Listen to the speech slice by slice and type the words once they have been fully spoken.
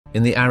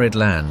In the arid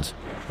lands,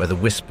 where the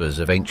whispers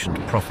of ancient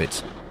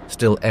prophets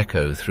still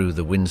echo through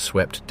the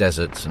windswept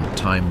deserts and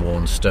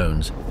time-worn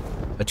stones,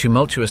 a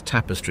tumultuous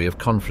tapestry of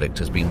conflict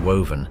has been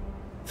woven,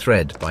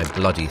 thread by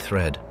bloody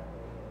thread.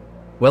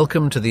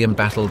 Welcome to the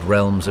embattled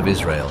realms of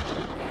Israel,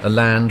 a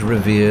land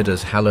revered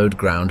as hallowed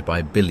ground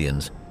by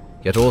billions,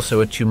 yet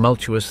also a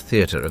tumultuous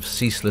theatre of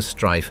ceaseless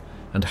strife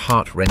and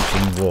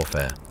heart-wrenching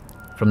warfare.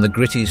 From the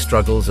gritty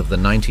struggles of the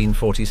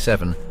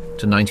 1947 to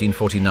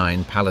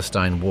 1949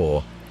 Palestine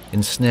War,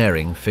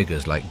 ensnaring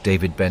figures like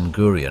David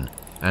Ben-Gurion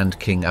and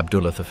King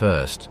Abdullah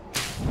I,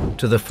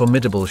 to the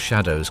formidable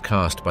shadows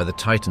cast by the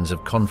titans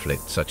of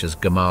conflict such as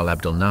Gamal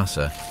Abdel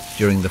Nasser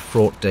during the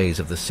fraught days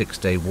of the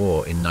Six-Day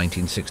War in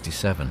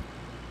 1967.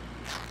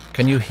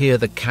 Can you hear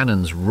the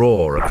cannons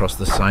roar across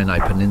the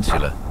Sinai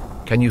Peninsula?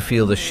 Can you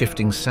feel the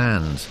shifting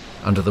sands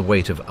under the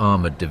weight of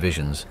armored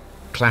divisions,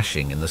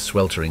 clashing in the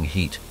sweltering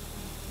heat?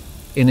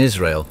 In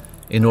Israel,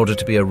 in order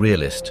to be a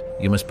realist,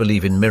 you must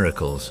believe in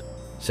miracles,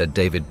 said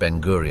David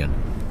Ben-Gurion,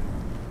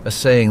 a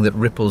saying that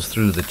ripples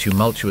through the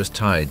tumultuous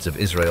tides of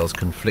Israel's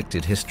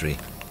conflicted history,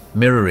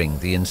 mirroring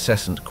the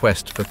incessant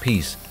quest for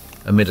peace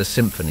amid a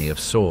symphony of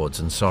swords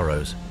and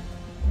sorrows.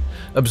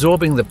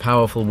 Absorbing the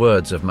powerful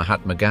words of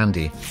Mahatma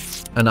Gandhi,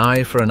 an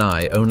eye for an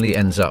eye only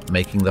ends up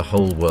making the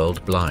whole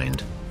world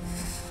blind.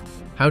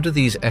 How do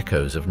these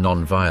echoes of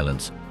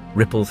non-violence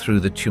ripple through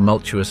the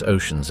tumultuous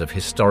oceans of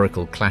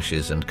historical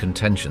clashes and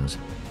contentions?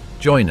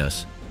 Join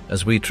us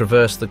as we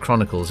traverse the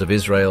chronicles of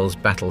Israel's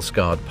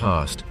battle-scarred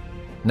past,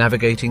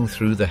 navigating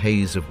through the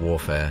haze of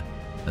warfare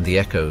and the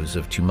echoes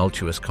of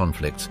tumultuous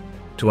conflicts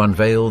to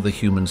unveil the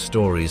human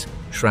stories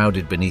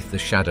shrouded beneath the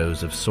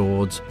shadows of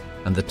swords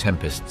and the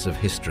tempests of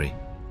history.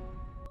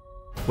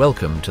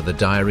 Welcome to the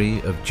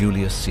Diary of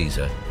Julius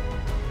Caesar.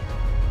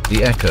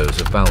 The echoes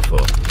of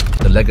Balfour,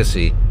 the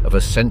legacy of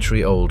a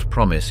century-old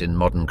promise in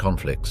modern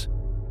conflicts.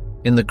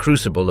 In the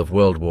crucible of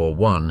World War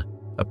I,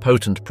 a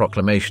potent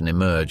proclamation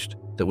emerged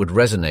that would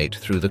resonate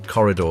through the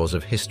corridors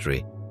of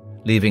history,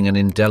 leaving an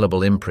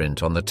indelible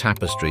imprint on the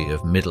tapestry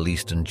of Middle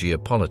Eastern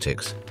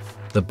geopolitics,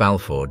 the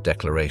Balfour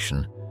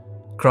Declaration.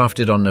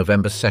 Crafted on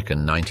November 2,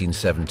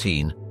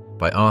 1917,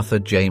 by Arthur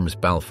James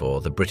Balfour,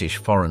 the British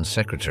Foreign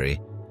Secretary,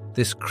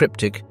 this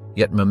cryptic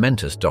yet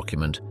momentous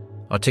document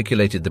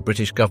articulated the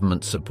British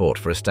government's support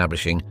for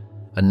establishing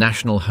a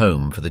national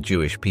home for the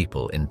Jewish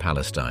people in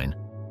Palestine.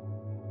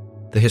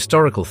 The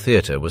historical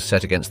theatre was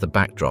set against the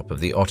backdrop of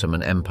the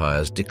Ottoman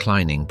Empire's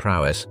declining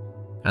prowess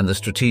and the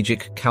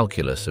strategic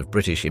calculus of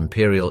British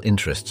imperial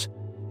interests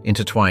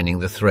intertwining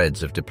the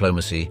threads of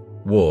diplomacy,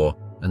 war,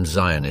 and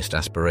Zionist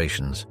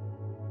aspirations.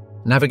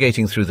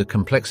 Navigating through the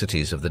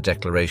complexities of the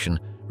declaration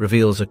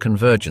reveals a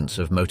convergence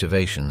of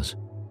motivations.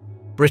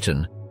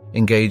 Britain,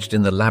 engaged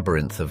in the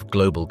labyrinth of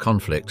global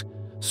conflict,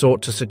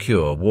 sought to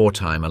secure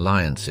wartime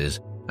alliances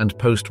and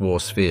post-war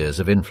spheres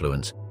of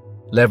influence,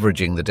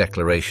 leveraging the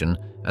declaration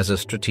as a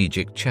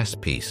strategic chess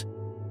piece.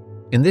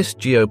 In this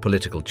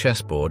geopolitical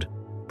chessboard,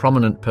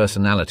 prominent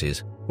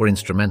personalities were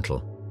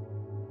instrumental.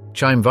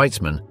 Chaim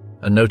Weizmann,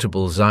 a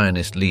notable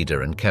Zionist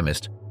leader and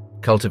chemist,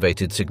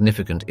 cultivated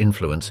significant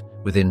influence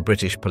within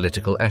British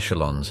political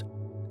echelons,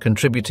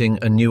 contributing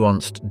a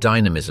nuanced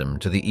dynamism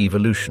to the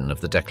evolution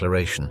of the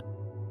declaration.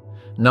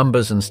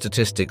 Numbers and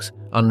statistics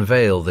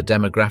unveil the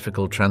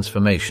demographical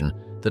transformation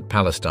that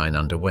Palestine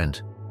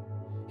underwent.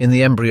 In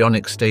the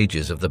embryonic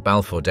stages of the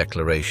Balfour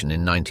Declaration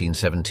in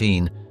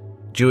 1917,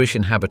 Jewish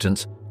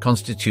inhabitants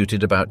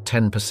constituted about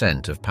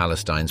 10% of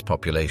Palestine's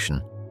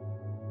population.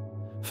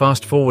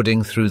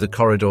 Fast-forwarding through the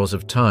corridors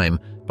of time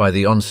by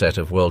the onset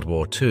of World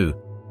War II,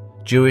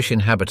 Jewish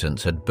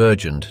inhabitants had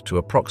burgeoned to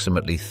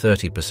approximately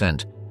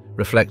 30%,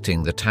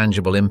 reflecting the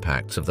tangible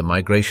impacts of the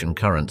migration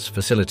currents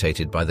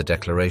facilitated by the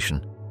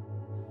declaration.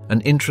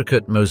 An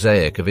intricate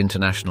mosaic of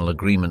international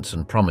agreements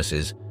and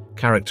promises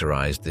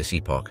characterized this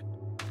epoch.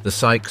 The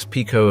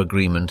Sykes-Picot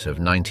Agreement of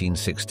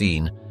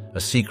 1916, a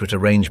secret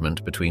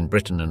arrangement between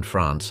Britain and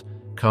France,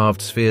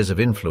 carved spheres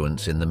of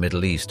influence in the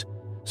Middle East,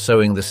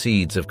 sowing the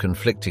seeds of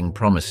conflicting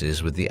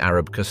promises with the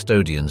Arab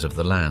custodians of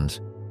the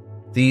lands.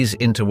 These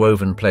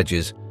interwoven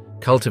pledges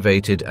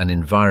cultivated an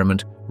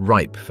environment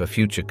ripe for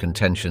future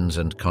contentions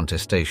and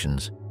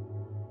contestations.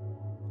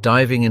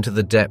 Diving into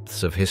the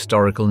depths of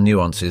historical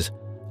nuances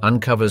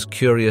uncovers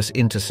curious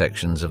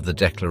intersections of the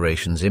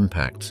declaration's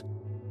impacts.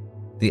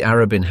 The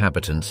Arab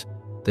inhabitants,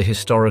 the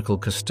historical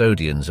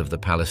custodians of the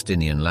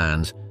Palestinian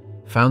lands,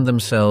 found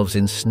themselves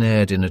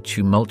ensnared in a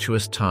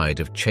tumultuous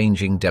tide of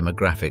changing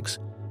demographics,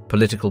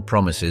 political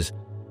promises,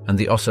 and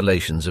the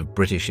oscillations of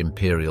British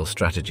imperial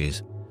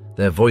strategies.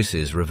 Their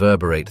voices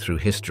reverberate through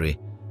history,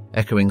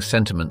 echoing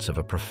sentiments of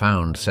a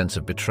profound sense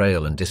of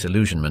betrayal and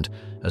disillusionment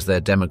as their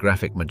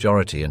demographic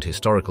majority and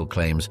historical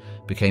claims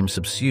became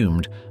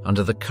subsumed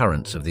under the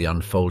currents of the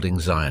unfolding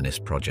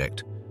Zionist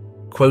project.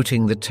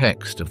 Quoting the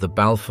text of the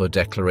Balfour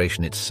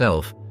Declaration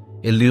itself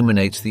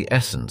illuminates the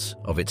essence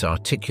of its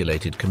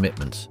articulated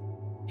commitments.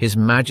 His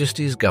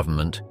Majesty's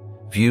government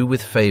view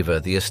with favor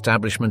the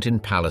establishment in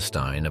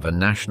Palestine of a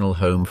national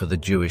home for the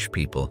Jewish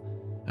people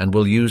and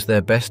will use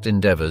their best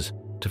endeavors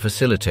to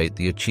facilitate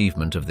the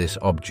achievement of this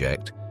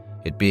object,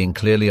 it being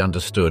clearly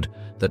understood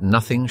that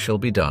nothing shall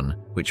be done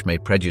which may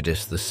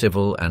prejudice the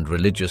civil and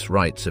religious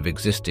rights of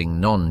existing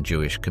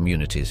non-Jewish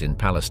communities in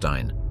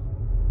Palestine.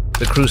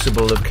 The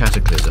Crucible of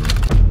Cataclysm,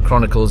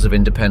 Chronicles of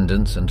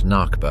Independence and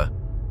Nakba,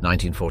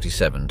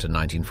 1947 to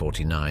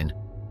 1949.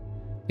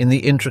 In the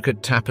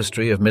intricate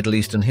tapestry of Middle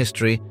Eastern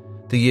history,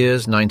 the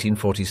years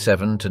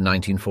 1947 to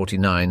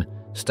 1949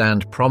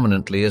 stand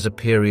prominently as a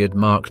period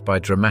marked by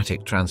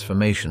dramatic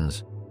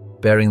transformations,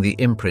 bearing the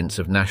imprints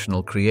of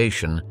national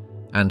creation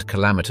and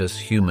calamitous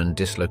human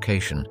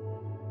dislocation.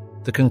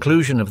 The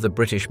conclusion of the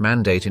British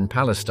Mandate in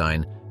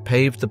Palestine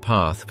paved the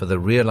path for the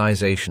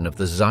realization of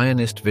the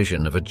Zionist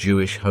vision of a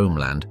Jewish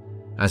homeland,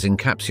 as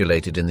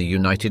encapsulated in the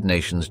United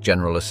Nations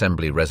General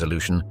Assembly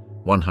Resolution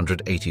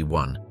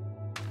 181.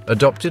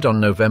 Adopted on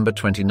November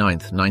 29,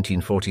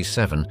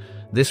 1947,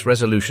 this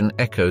resolution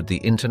echoed the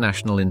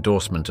international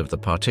endorsement of the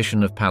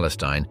partition of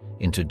Palestine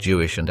into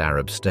Jewish and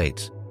Arab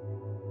states.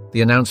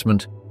 The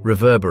announcement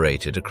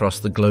reverberated across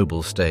the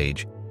global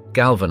stage,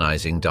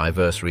 galvanizing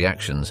diverse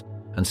reactions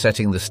and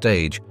setting the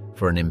stage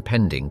for an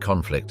impending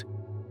conflict.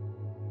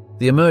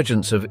 The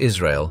emergence of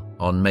Israel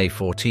on May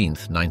 14,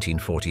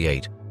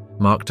 1948,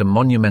 marked a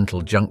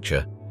monumental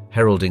juncture,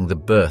 heralding the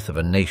birth of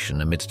a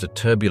nation amidst a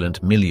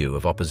turbulent milieu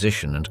of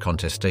opposition and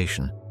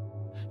contestation.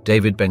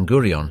 David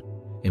Ben-Gurion,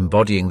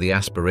 embodying the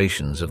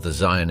aspirations of the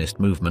Zionist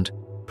movement,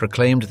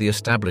 proclaimed the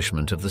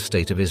establishment of the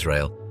State of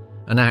Israel,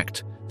 an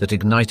act that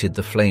ignited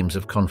the flames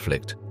of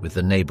conflict with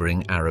the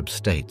neighboring Arab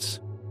states.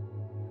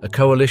 A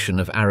coalition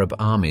of Arab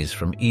armies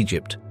from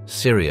Egypt,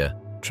 Syria,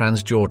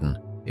 Transjordan,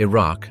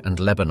 Iraq, and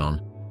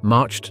Lebanon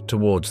marched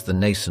towards the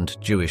nascent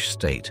Jewish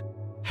state,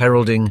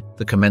 heralding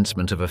the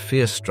commencement of a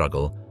fierce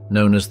struggle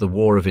known as the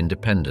War of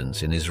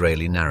Independence in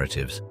Israeli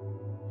narratives.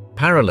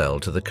 Parallel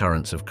to the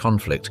currents of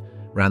conflict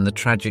ran the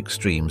tragic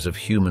streams of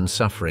human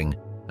suffering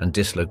and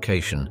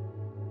dislocation,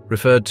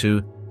 referred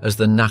to as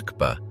the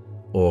Nakba,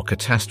 or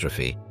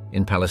catastrophe,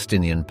 in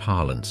Palestinian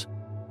parlance.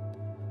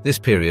 This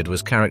period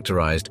was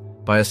characterized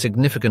by a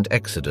significant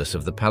exodus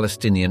of the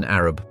Palestinian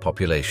Arab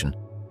population,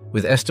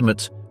 with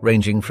estimates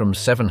ranging from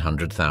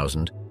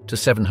 700,000 to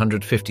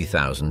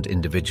 750,000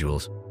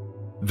 individuals.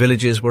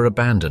 Villages were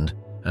abandoned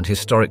and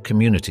historic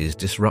communities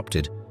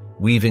disrupted,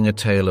 weaving a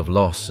tale of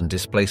loss and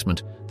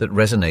displacement that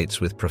resonates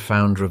with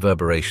profound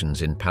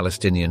reverberations in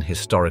Palestinian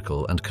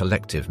historical and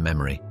collective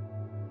memory.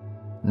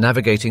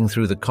 Navigating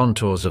through the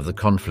contours of the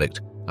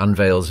conflict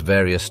unveils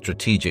various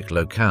strategic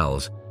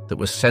locales that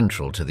were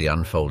central to the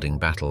unfolding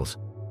battles.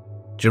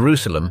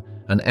 Jerusalem,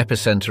 an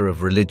epicenter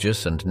of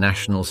religious and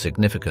national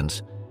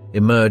significance,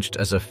 emerged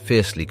as a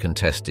fiercely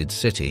contested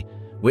city,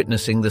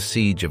 witnessing the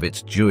siege of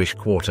its Jewish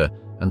quarter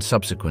and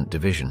subsequent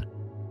division.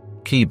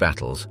 Key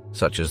battles,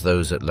 such as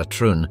those at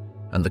Latrun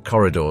and the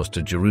corridors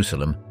to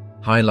Jerusalem,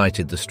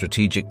 highlighted the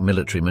strategic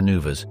military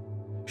maneuvers,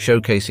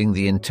 showcasing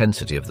the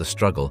intensity of the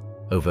struggle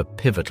over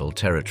pivotal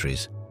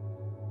territories.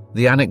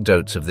 The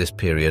anecdotes of this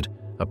period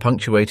are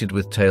punctuated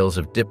with tales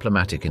of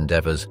diplomatic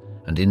endeavors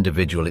and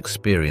individual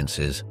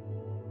experiences.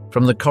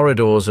 From the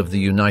corridors of the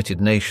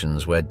United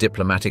Nations, where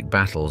diplomatic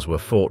battles were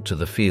fought, to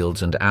the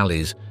fields and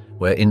alleys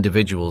where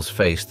individuals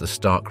faced the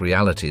stark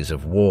realities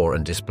of war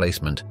and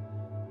displacement,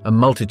 a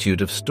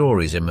multitude of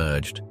stories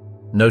emerged.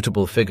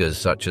 Notable figures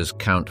such as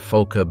Count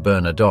Volker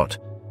Bernadotte,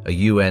 a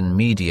UN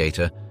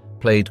mediator,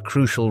 played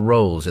crucial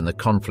roles in the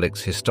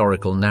conflict's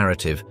historical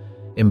narrative,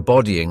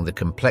 embodying the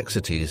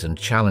complexities and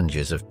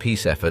challenges of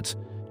peace efforts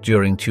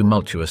during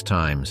tumultuous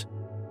times.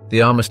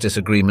 The armistice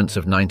agreements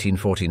of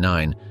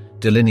 1949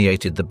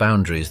 delineated the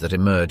boundaries that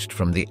emerged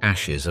from the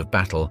ashes of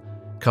battle,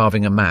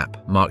 carving a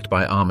map marked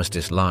by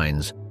armistice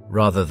lines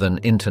rather than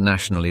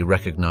internationally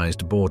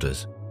recognized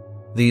borders.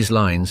 These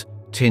lines,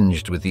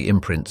 tinged with the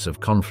imprints of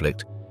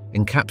conflict,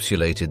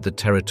 encapsulated the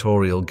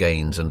territorial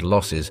gains and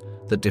losses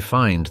that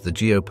defined the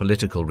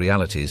geopolitical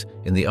realities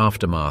in the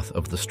aftermath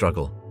of the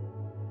struggle.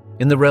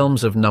 In the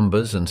realms of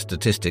numbers and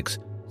statistics,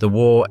 the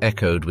war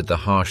echoed with the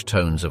harsh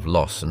tones of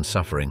loss and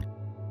suffering.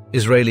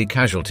 Israeli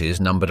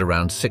casualties numbered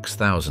around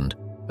 6,000,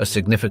 a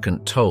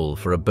significant toll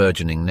for a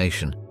burgeoning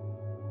nation.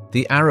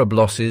 The Arab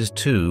losses,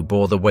 too,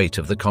 bore the weight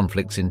of the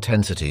conflict's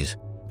intensities,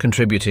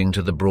 contributing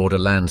to the broader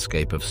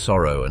landscape of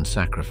sorrow and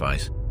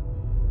sacrifice.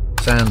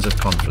 Sands of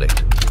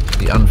conflict,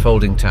 the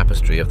unfolding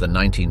tapestry of the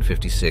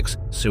 1956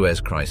 Suez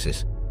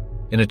Crisis.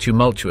 In a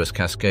tumultuous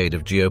cascade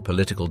of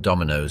geopolitical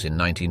dominoes in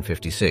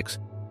 1956,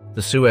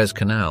 the Suez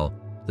Canal,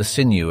 the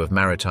sinew of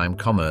maritime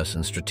commerce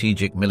and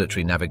strategic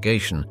military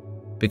navigation,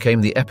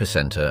 became the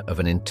epicenter of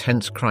an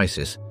intense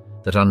crisis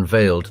that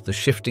unveiled the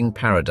shifting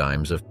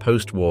paradigms of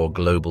post-war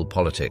global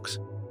politics.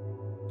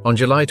 On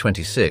July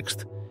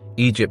 26th,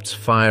 Egypt's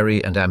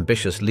fiery and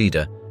ambitious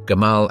leader,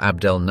 Gamal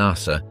Abdel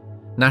Nasser,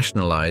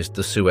 nationalized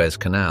the Suez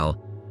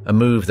Canal, a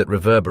move that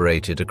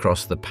reverberated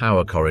across the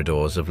power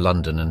corridors of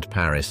London and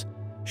Paris,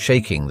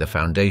 shaking the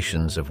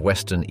foundations of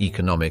Western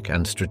economic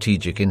and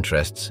strategic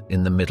interests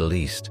in the Middle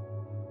East.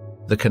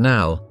 The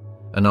canal,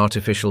 an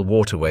artificial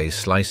waterway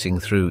slicing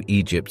through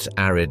Egypt's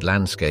arid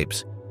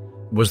landscapes,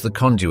 was the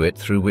conduit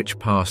through which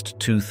passed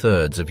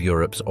 2/3 of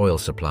Europe's oil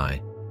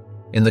supply.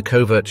 In the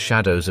covert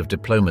shadows of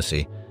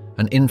diplomacy,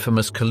 an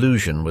infamous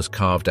collusion was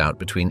carved out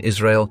between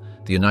Israel,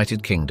 the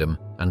United Kingdom,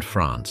 and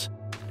France.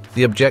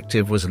 The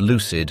objective was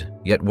lucid,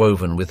 yet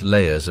woven with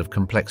layers of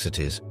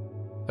complexities.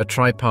 A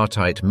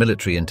tripartite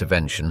military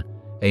intervention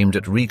aimed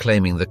at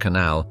reclaiming the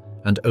canal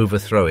and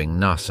overthrowing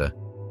Nasser.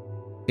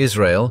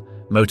 Israel,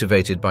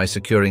 motivated by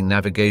securing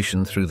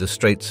navigation through the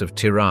Straits of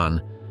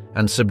Tiran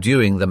and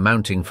subduing the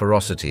mounting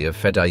ferocity of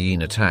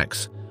Fedayeen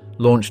attacks,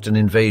 launched an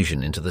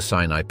invasion into the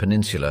Sinai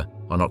Peninsula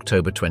on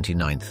October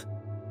 29th.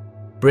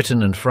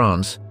 Britain and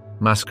France,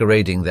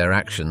 masquerading their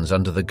actions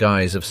under the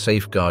guise of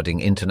safeguarding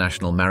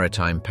international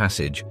maritime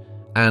passage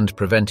and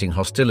preventing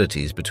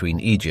hostilities between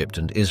Egypt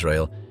and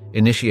Israel,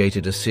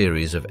 initiated a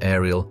series of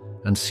aerial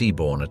and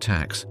seaborne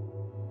attacks.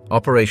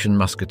 Operation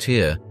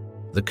Musketeer,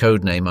 the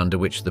codename under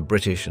which the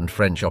British and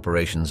French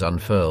operations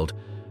unfurled,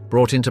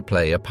 brought into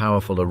play a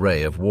powerful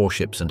array of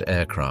warships and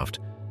aircraft,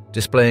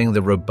 displaying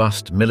the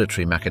robust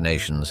military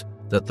machinations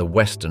that the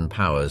Western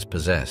powers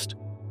possessed.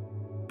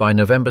 By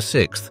November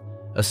 6th,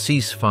 a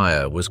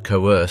ceasefire was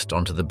coerced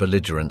onto the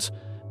belligerents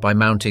by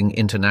mounting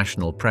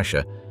international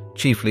pressure,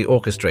 chiefly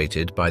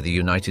orchestrated by the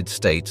United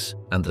States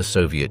and the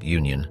Soviet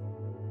Union.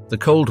 The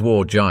Cold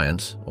War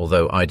giants,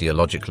 although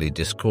ideologically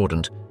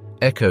discordant,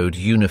 echoed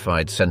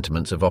unified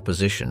sentiments of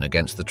opposition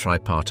against the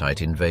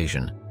tripartite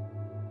invasion.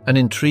 An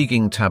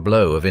intriguing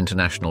tableau of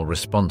international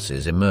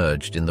responses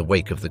emerged in the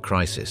wake of the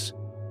crisis.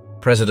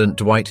 President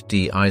Dwight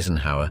D.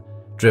 Eisenhower,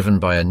 driven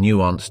by a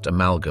nuanced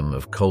amalgam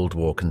of Cold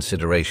War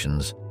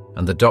considerations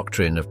and the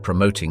doctrine of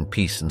promoting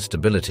peace and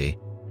stability,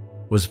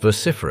 was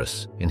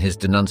vociferous in his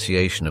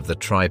denunciation of the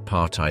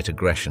tripartite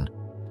aggression,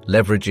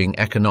 leveraging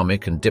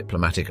economic and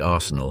diplomatic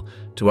arsenal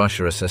to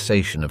usher a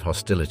cessation of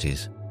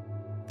hostilities.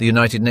 The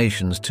United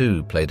Nations,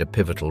 too, played a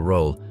pivotal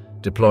role,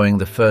 deploying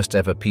the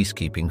first-ever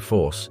peacekeeping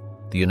force,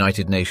 the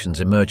United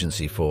Nations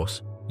Emergency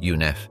Force,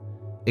 UNEF,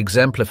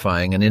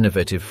 exemplifying an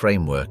innovative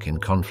framework in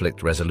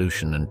conflict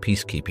resolution and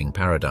peacekeeping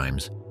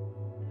paradigms.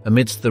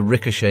 Amidst the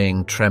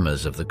ricocheting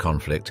tremors of the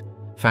conflict,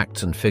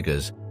 facts and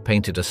figures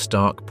painted a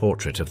stark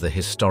portrait of the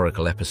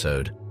historical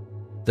episode.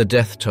 The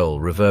death toll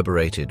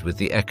reverberated with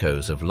the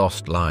echoes of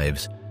lost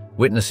lives,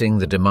 witnessing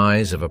the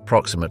demise of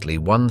approximately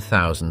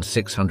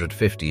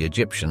 1,650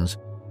 Egyptians,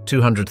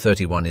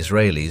 231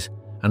 Israelis,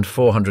 and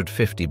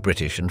 450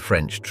 British and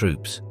French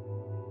troops.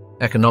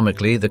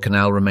 Economically, the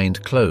canal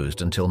remained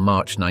closed until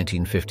March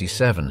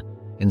 1957,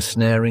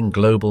 ensnaring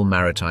global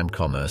maritime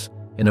commerce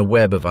in a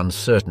web of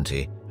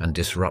uncertainty and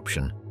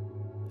disruption.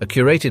 A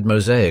curated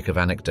mosaic of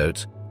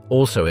anecdotes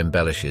also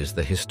embellishes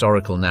the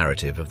historical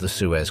narrative of the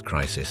Suez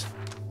Crisis.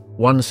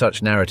 One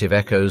such narrative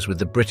echoes with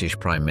the British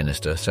Prime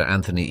Minister Sir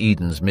Anthony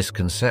Eden's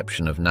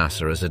misconception of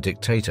Nasser as a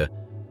dictator,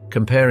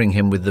 comparing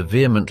him with the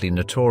vehemently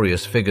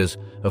notorious figures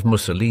of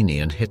Mussolini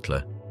and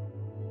Hitler.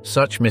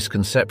 Such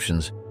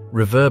misconceptions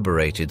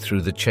reverberated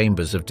through the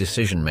chambers of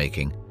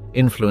decision-making,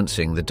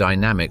 influencing the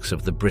dynamics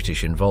of the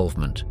British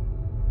involvement.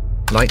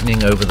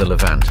 Lightning over the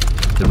Levant,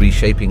 the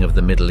reshaping of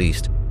the Middle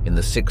East in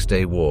the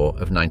Six-Day War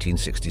of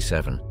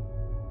 1967.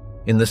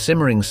 In the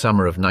simmering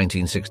summer of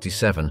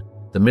 1967,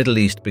 the Middle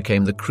East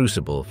became the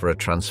crucible for a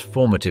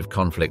transformative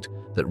conflict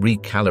that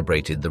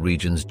recalibrated the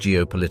region's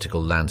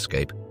geopolitical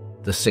landscape,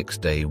 the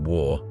Six-Day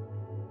War.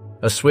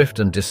 A swift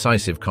and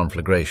decisive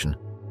conflagration,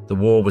 the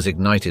war was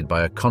ignited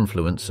by a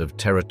confluence of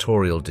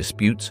territorial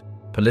disputes,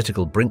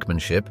 political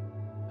brinkmanship,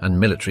 and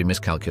military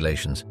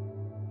miscalculations.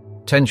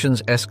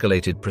 Tensions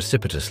escalated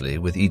precipitously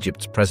with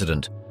Egypt's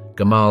president,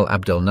 Gamal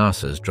Abdel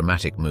Nasser's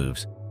dramatic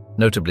moves,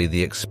 notably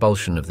the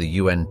expulsion of the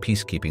UN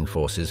peacekeeping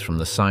forces from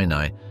the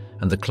Sinai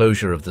and the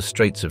closure of the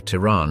Straits of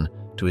Tiran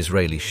to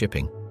Israeli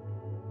shipping.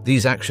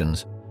 These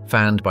actions,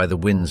 fanned by the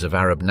winds of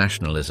Arab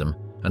nationalism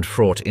and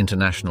fraught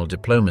international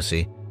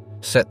diplomacy,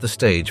 set the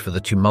stage for the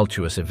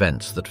tumultuous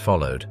events that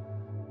followed.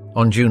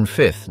 On June 5,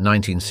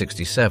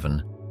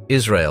 1967,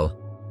 Israel,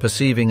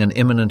 perceiving an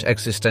imminent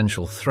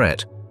existential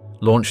threat,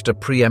 launched a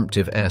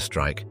preemptive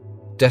airstrike,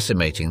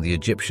 decimating the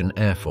Egyptian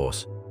Air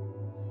Force.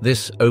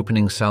 This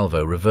opening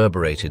salvo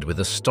reverberated with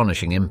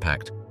astonishing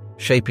impact,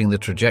 shaping the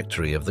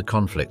trajectory of the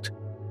conflict.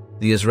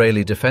 The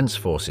Israeli Defense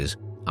Forces,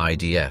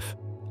 IDF,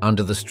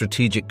 under the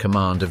strategic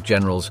command of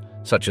generals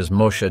such as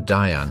Moshe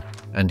Dayan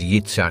and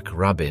Yitzhak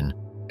Rabin,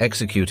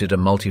 executed a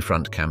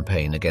multi-front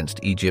campaign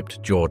against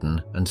Egypt,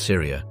 Jordan, and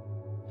Syria.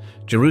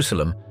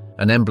 Jerusalem,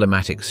 an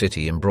emblematic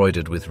city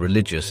embroidered with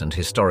religious and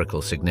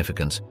historical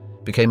significance,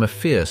 became a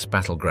fierce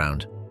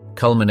battleground,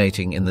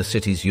 culminating in the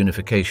city's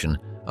unification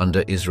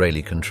under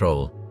Israeli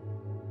control.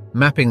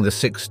 Mapping the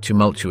 6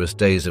 tumultuous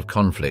days of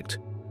conflict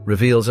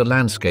reveals a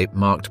landscape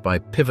marked by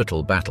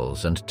pivotal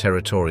battles and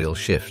territorial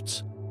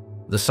shifts.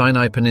 The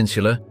Sinai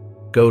Peninsula,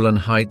 Golan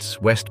Heights,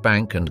 West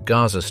Bank, and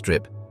Gaza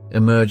Strip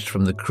emerged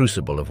from the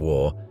crucible of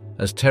war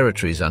as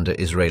territories under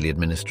Israeli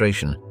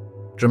administration,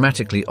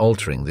 dramatically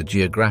altering the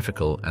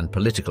geographical and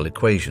political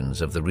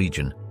equations of the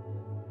region.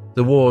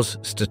 The war's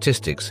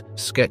statistics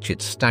sketch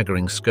its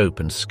staggering scope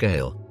and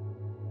scale.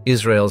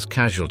 Israel's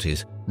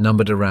casualties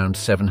numbered around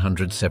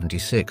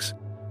 776,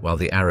 while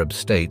the Arab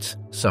states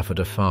suffered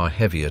a far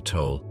heavier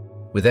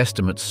toll, with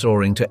estimates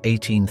soaring to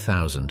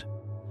 18,000.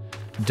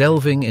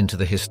 Delving into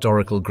the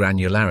historical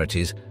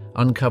granularities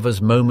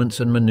uncovers moments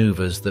and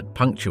maneuvers that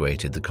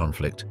punctuated the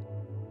conflict.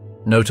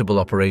 Notable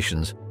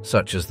operations,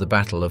 such as the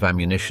Battle of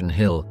Ammunition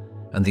Hill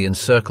and the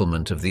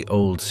encirclement of the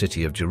Old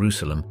City of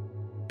Jerusalem,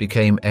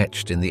 became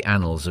etched in the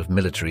annals of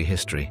military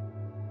history.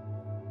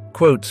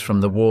 Quotes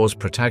from the war's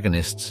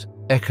protagonists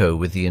echo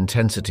with the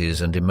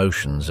intensities and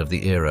emotions of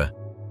the era.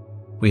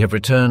 "We have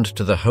returned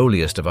to the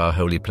holiest of our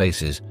holy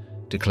places,"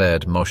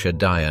 declared Moshe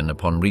Dayan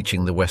upon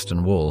reaching the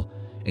Western Wall,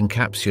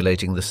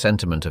 encapsulating the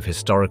sentiment of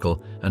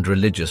historical and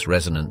religious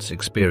resonance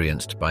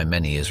experienced by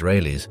many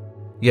Israelis.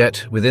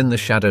 Yet, within the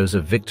shadows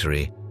of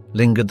victory,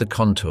 lingered the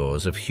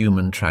contours of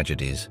human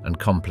tragedies and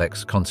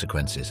complex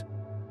consequences.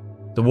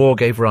 The war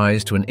gave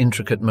rise to an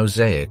intricate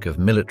mosaic of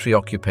military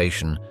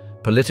occupation,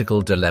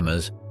 political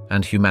dilemmas,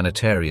 and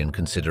humanitarian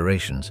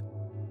considerations.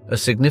 A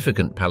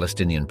significant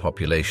Palestinian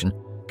population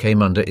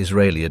came under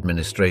Israeli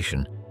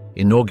administration,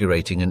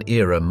 inaugurating an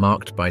era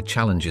marked by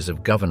challenges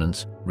of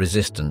governance,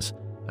 resistance,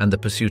 and the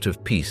pursuit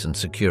of peace and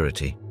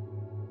security.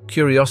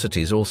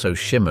 Curiosities also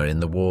shimmer in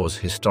the war's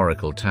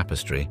historical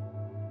tapestry.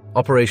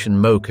 Operation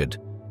Moked,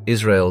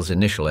 Israel's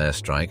initial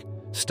airstrike,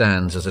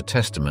 stands as a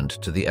testament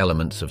to the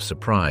elements of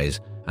surprise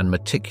and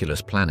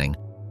meticulous planning,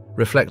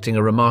 reflecting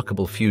a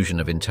remarkable fusion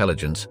of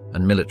intelligence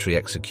and military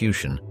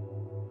execution.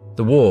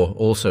 The war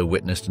also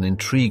witnessed an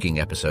intriguing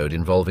episode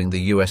involving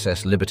the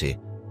USS Liberty,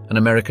 an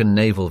American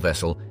naval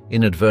vessel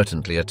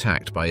inadvertently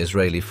attacked by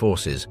Israeli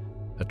forces,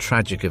 a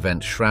tragic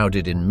event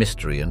shrouded in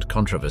mystery and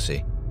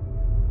controversy.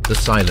 The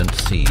Silent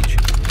Siege,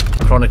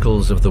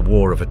 Chronicles of the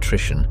War of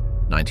Attrition,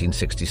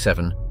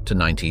 1967 to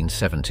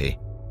 1970.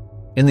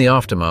 In the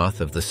aftermath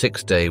of the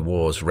Six-Day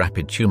War's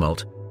rapid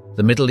tumult,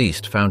 the Middle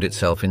East found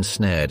itself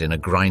ensnared in a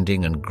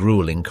grinding and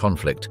grueling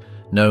conflict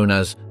known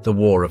as the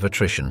War of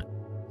Attrition,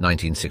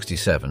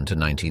 1967 to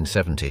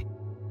 1970.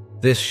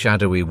 This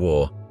shadowy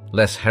war,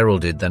 less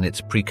heralded than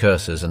its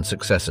precursors and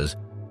successors,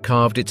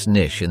 carved its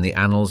niche in the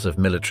annals of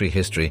military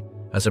history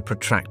as a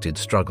protracted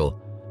struggle,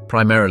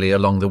 primarily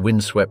along the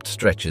windswept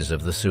stretches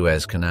of the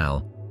Suez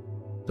Canal.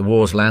 The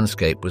war's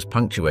landscape was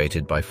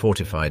punctuated by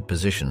fortified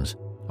positions,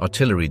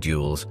 artillery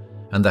duels,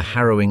 and the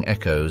harrowing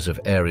echoes of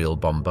aerial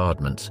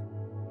bombardments.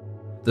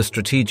 The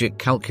strategic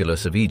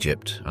calculus of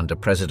Egypt under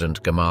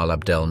President Gamal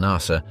Abdel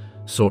Nasser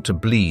sought to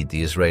bleed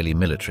the Israeli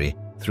military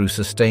through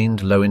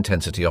sustained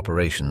low-intensity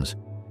operations,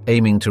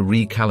 aiming to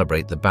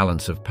recalibrate the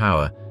balance of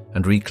power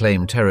and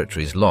reclaim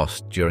territories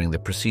lost during the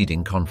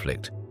preceding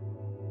conflict.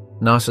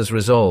 Nasser's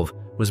resolve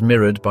was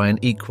mirrored by an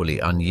equally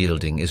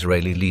unyielding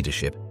Israeli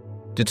leadership,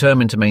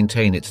 determined to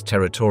maintain its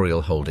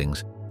territorial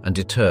holdings and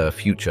deter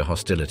future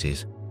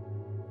hostilities.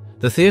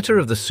 The theatre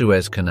of the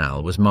Suez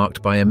Canal was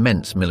marked by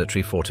immense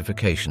military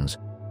fortifications,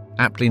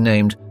 aptly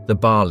named the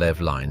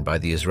Bar-Lev Line by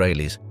the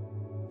Israelis,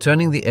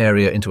 turning the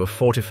area into a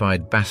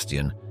fortified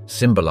bastion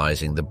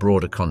symbolizing the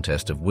broader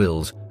contest of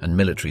wills and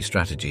military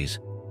strategies.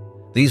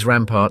 These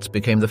ramparts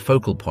became the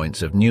focal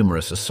points of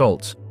numerous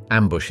assaults,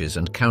 ambushes,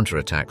 and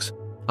counterattacks,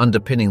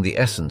 underpinning the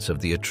essence of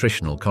the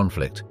attritional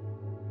conflict.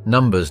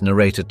 Numbers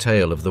narrate a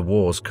tale of the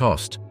war's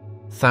cost.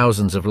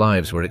 Thousands of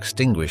lives were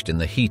extinguished in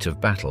the heat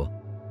of battle.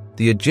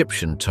 The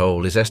Egyptian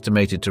toll is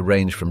estimated to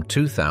range from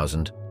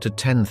 2,000 to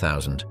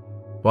 10,000,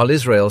 while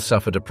Israel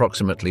suffered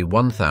approximately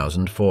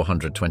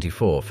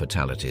 1,424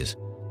 fatalities.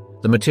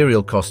 The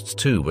material costs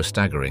too were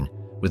staggering,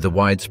 with the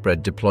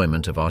widespread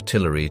deployment of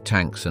artillery,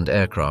 tanks, and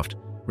aircraft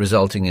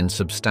resulting in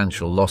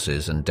substantial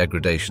losses and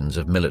degradations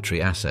of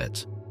military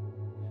assets.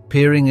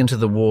 Peering into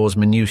the war's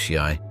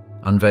minutiae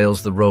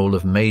unveils the role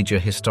of major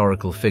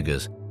historical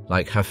figures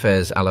like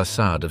Hafez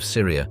al-Assad of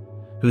Syria,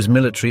 whose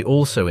military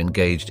also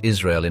engaged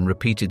Israel in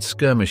repeated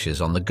skirmishes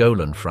on the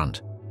Golan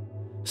Front.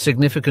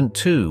 Significant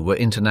too were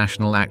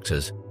international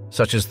actors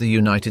such as the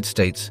United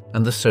States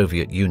and the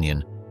Soviet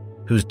Union,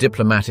 whose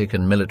diplomatic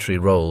and military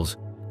roles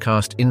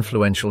cast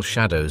influential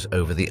shadows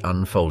over the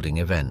unfolding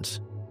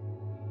events.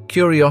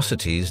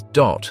 Curiosities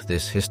dot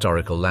this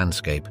historical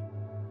landscape.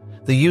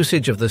 The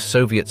usage of the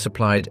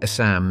Soviet-supplied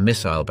Assam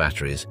missile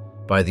batteries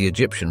by the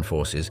Egyptian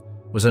forces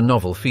was a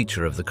novel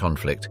feature of the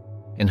conflict,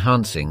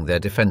 enhancing their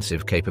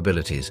defensive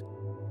capabilities.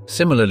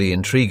 Similarly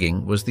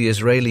intriguing was the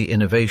Israeli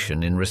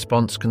innovation in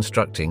response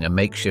constructing a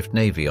makeshift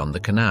navy on the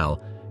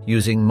canal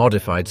using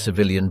modified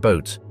civilian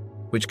boats,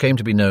 which came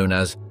to be known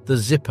as the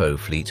Zippo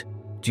fleet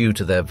due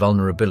to their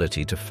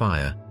vulnerability to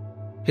fire.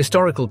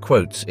 Historical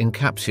quotes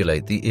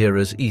encapsulate the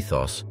era's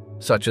ethos,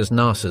 such as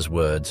Nasser's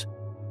words,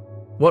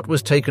 "What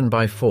was taken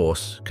by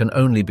force can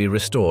only be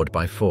restored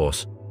by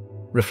force,"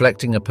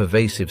 reflecting a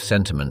pervasive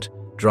sentiment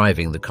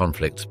driving the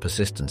conflict's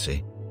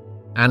persistency.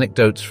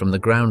 Anecdotes from the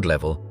ground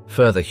level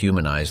further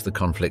humanize the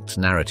conflict's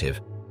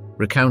narrative,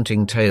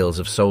 recounting tales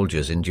of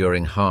soldiers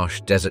enduring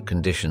harsh desert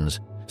conditions,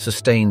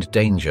 sustained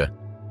danger,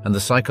 and the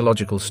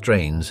psychological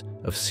strains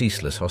of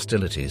ceaseless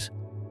hostilities.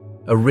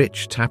 A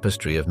rich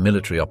tapestry of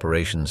military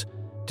operations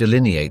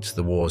delineates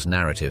the war's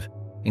narrative,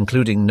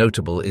 including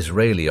notable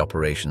Israeli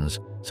operations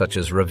such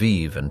as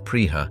Raviv and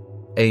Priha,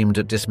 aimed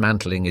at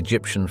dismantling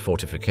Egyptian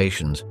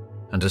fortifications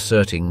and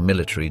asserting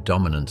military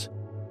dominance.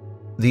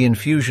 The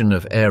infusion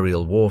of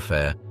aerial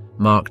warfare,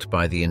 marked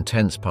by the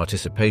intense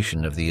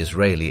participation of the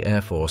Israeli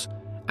Air Force,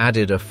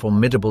 added a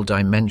formidable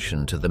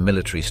dimension to the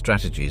military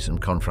strategies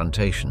and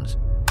confrontations.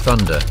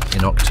 Thunder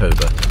in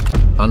October,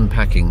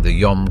 unpacking the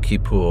Yom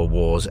Kippur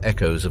War's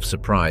echoes of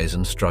surprise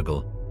and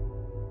struggle.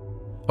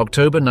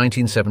 October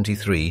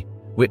 1973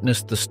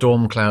 witnessed the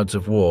storm clouds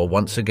of war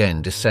once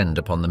again descend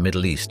upon the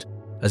Middle East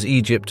as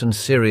Egypt and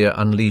Syria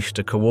unleashed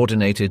a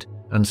coordinated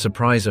and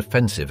surprise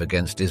offensive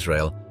against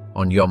Israel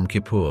on Yom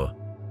Kippur,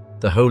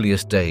 the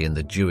holiest day in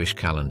the Jewish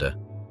calendar.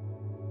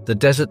 The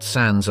desert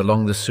sands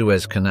along the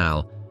Suez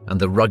Canal and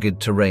the rugged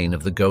terrain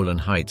of the Golan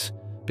Heights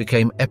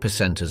became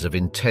epicenters of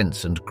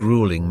intense and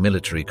grueling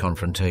military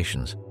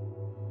confrontations.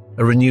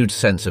 A renewed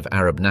sense of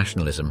Arab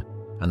nationalism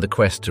and the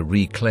quest to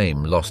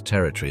reclaim lost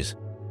territories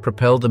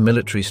propelled the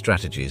military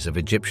strategies of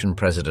Egyptian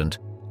President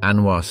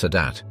Anwar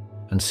Sadat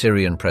and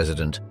Syrian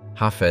President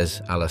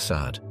Hafez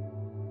al-Assad.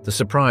 The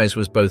surprise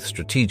was both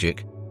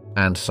strategic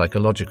and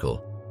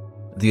psychological.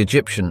 The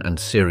Egyptian and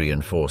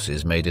Syrian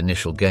forces made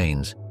initial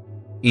gains.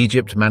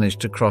 Egypt managed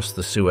to cross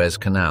the Suez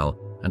Canal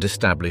and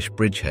establish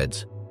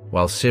bridgeheads,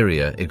 while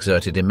Syria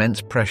exerted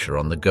immense pressure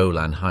on the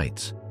Golan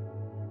Heights.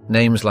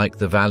 Names like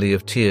the Valley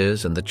of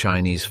Tears and the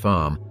Chinese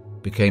Farm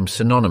became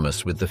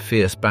synonymous with the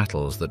fierce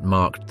battles that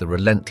marked the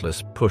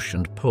relentless push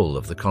and pull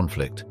of the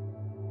conflict.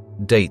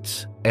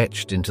 Dates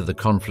etched into the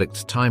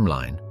conflict's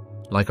timeline,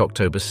 like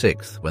October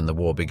 6th when the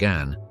war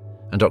began,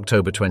 and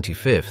October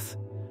 25th,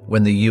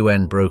 when the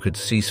UN-brokered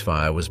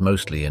ceasefire was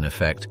mostly in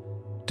effect,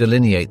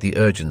 delineate the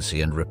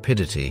urgency and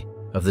rapidity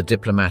of the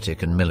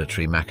diplomatic and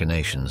military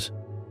machinations.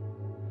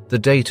 The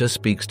data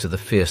speaks to the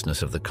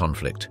fierceness of the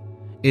conflict.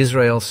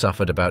 Israel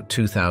suffered about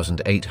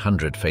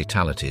 2,800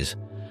 fatalities,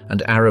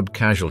 and Arab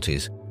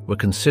casualties were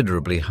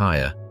considerably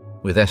higher,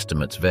 with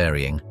estimates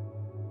varying.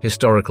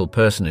 Historical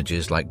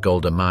personages like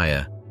Golda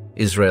Meir,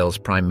 Israel's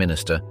Prime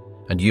Minister,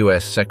 and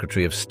US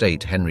Secretary of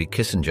State Henry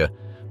Kissinger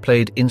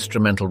played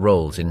instrumental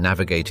roles in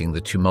navigating the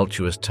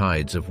tumultuous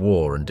tides of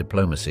war and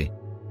diplomacy.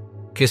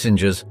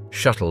 Kissinger's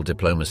shuttle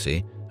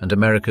diplomacy and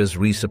America's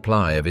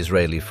resupply of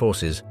Israeli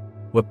forces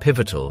were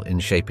pivotal in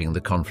shaping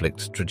the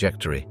conflict's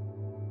trajectory.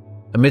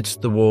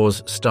 Amidst the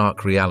war's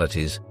stark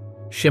realities,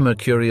 shimmer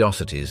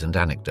curiosities and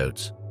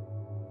anecdotes.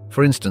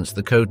 For instance,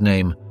 the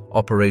codename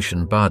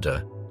Operation Badr,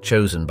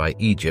 chosen by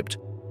Egypt,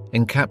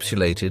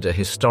 encapsulated a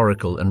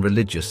historical and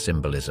religious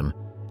symbolism,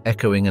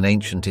 echoing an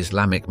ancient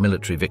Islamic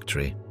military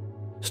victory.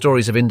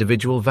 Stories of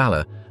individual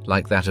valor,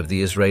 like that of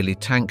the Israeli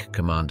tank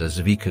commander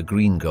Zvika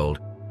Greengold,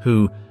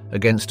 who,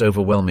 against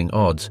overwhelming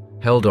odds,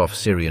 held off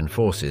Syrian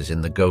forces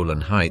in the Golan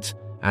Heights,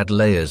 add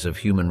layers of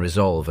human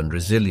resolve and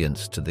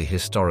resilience to the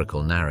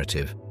historical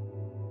narrative.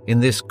 In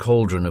this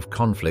cauldron of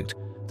conflict,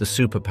 the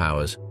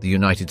superpowers, the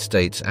United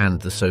States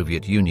and the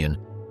Soviet Union,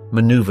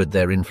 maneuvered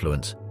their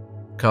influence,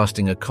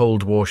 casting a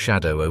Cold War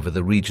shadow over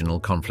the regional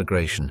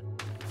conflagration.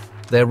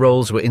 Their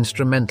roles were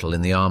instrumental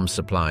in the arms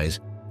supplies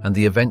and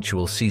the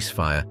eventual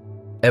ceasefire,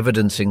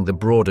 evidencing the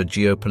broader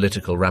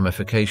geopolitical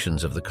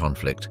ramifications of the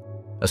conflict.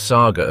 A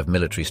saga of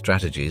military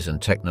strategies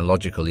and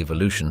technological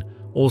evolution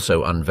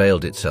also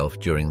unveiled itself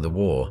during the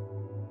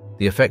war.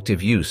 The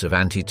effective use of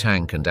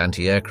anti-tank and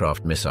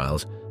anti-aircraft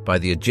missiles by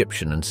the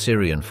Egyptian and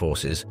Syrian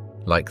forces,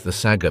 like the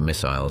Saga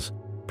missiles,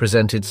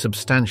 presented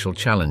substantial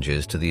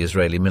challenges to the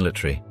Israeli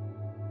military.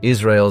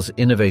 Israel's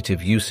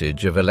innovative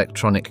usage of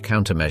electronic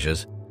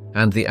countermeasures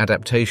and the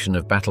adaptation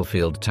of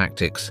battlefield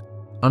tactics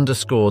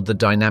underscored the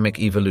dynamic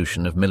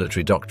evolution of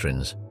military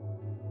doctrines.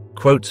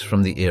 Quotes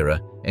from the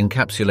era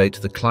encapsulate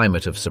the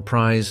climate of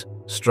surprise,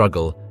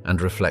 struggle,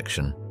 and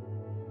reflection.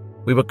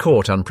 "We were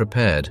caught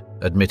unprepared,"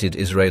 admitted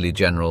Israeli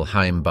General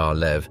Haim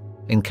Bar-Lev,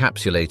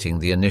 encapsulating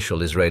the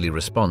initial Israeli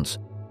response,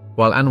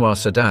 while Anwar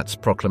Sadat's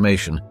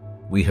proclamation,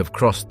 "We have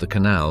crossed the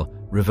canal,"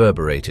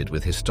 reverberated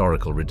with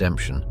historical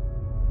redemption.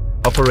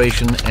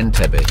 Operation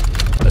Entebbe,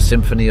 a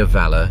symphony of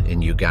valor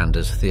in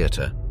Uganda's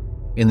theater.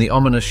 In the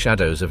ominous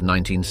shadows of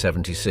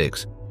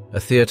 1976, a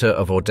theater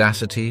of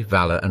audacity,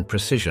 valor, and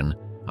precision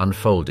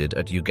unfolded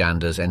at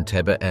Uganda's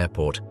Entebbe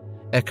airport,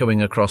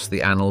 echoing across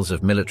the annals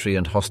of military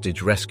and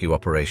hostage rescue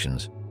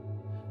operations.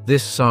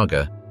 This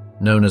saga,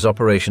 known as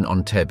Operation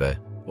Entebbe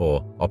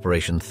or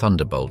Operation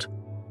Thunderbolt,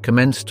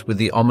 commenced with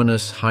the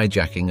ominous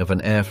hijacking of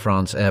an Air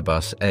France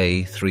Airbus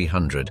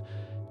A300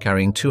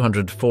 carrying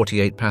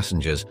 248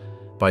 passengers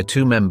by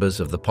two members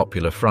of the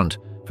Popular Front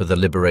for the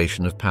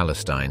Liberation of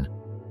Palestine,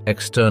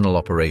 external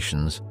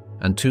operations,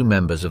 and two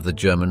members of the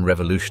German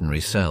revolutionary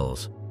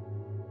cells.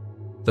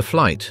 The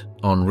flight,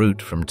 en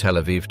route from Tel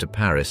Aviv to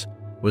Paris,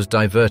 was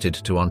diverted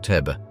to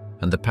Entebbe,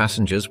 and the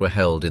passengers were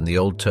held in the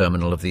old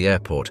terminal of the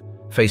airport,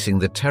 facing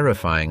the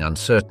terrifying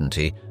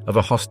uncertainty of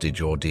a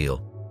hostage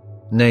ordeal.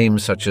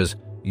 Names such as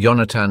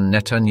Yonatan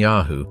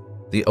Netanyahu,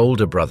 the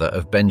older brother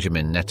of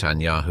Benjamin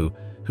Netanyahu,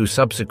 who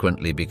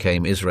subsequently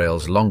became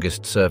Israel's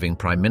longest-serving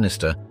prime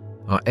minister,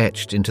 are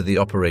etched into the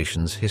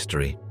operation's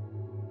history.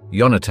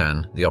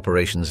 Jonathan, the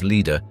operation's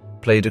leader,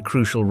 played a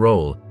crucial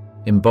role,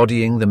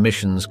 embodying the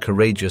mission's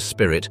courageous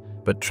spirit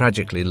but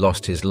tragically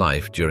lost his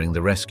life during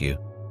the rescue.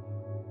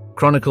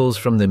 Chronicles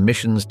from the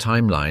mission's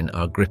timeline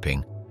are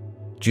gripping.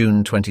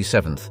 June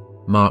 27th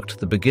marked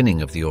the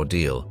beginning of the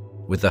ordeal,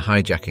 with the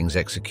hijacking's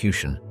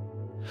execution.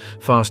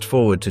 Fast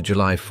forward to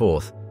July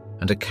 4th,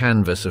 and a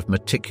canvas of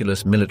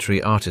meticulous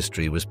military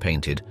artistry was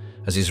painted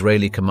as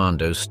Israeli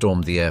commandos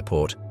stormed the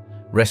airport,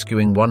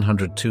 rescuing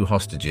 102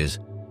 hostages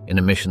in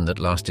a mission that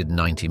lasted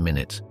 90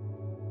 minutes.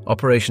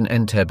 Operation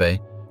Entebbe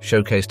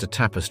showcased a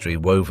tapestry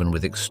woven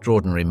with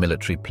extraordinary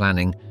military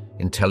planning,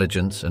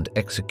 intelligence, and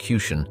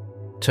execution,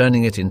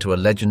 turning it into a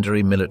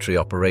legendary military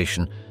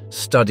operation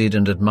studied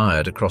and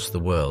admired across the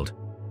world.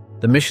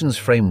 The mission's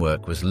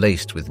framework was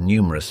laced with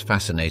numerous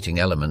fascinating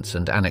elements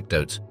and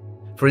anecdotes.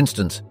 For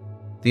instance,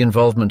 the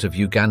involvement of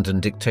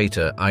Ugandan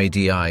dictator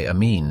Idi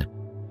Amin,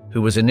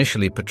 who was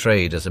initially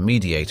portrayed as a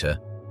mediator,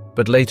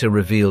 but later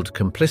revealed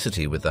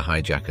complicity with the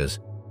hijackers,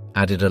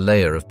 added a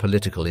layer of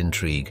political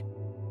intrigue.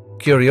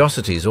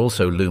 Curiosities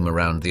also loom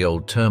around the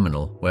old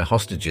terminal where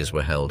hostages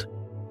were held.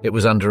 It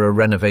was under a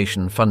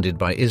renovation funded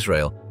by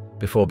Israel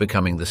before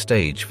becoming the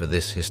stage for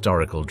this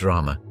historical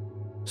drama.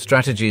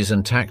 Strategies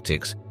and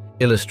tactics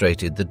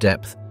illustrated the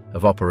depth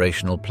of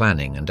operational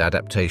planning and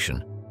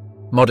adaptation.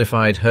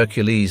 Modified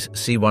Hercules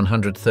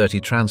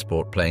C-130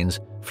 transport planes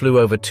flew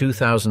over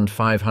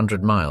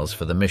 2,500 miles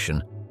for the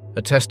mission,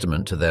 a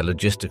testament to their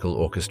logistical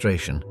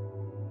orchestration.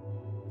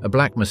 A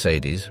black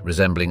Mercedes,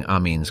 resembling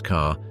Amin's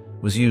car,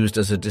 was used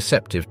as a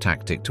deceptive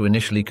tactic to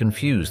initially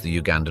confuse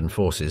the Ugandan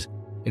forces,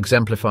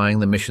 exemplifying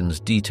the mission's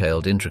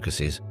detailed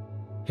intricacies.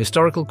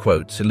 Historical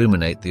quotes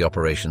illuminate the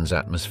operation's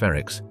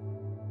atmospherics.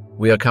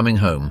 "We are coming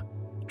home,"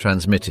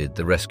 transmitted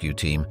the rescue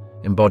team,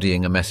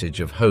 embodying a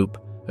message of hope,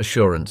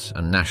 assurance,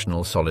 and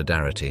national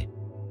solidarity.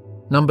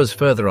 Numbers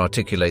further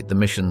articulate the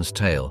mission's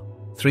tale.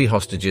 3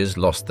 hostages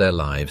lost their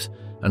lives,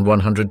 and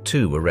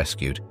 102 were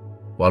rescued,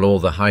 while all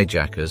the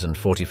hijackers and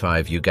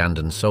 45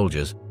 Ugandan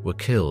soldiers were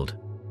killed.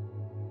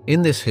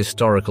 In this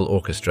historical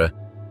orchestra,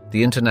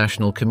 the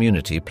international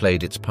community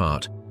played its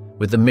part,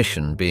 with the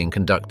mission being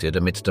conducted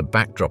amidst a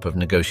backdrop of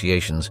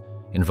negotiations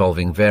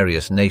involving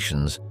various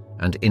nations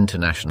and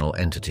international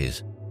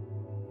entities.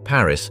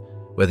 Paris,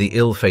 where the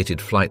ill-fated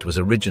flight was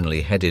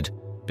originally headed,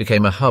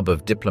 became a hub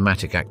of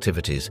diplomatic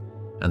activities,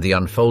 and the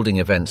unfolding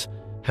events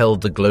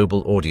held the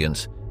global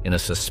audience in a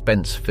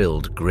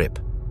suspense-filled grip.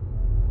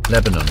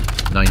 Lebanon,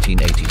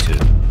 1982.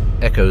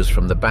 Echoes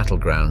from the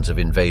battlegrounds of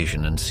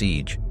invasion and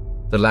siege.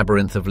 The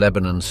labyrinth of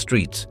Lebanon's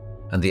streets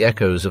and the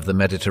echoes of the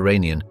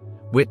Mediterranean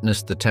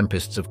witnessed the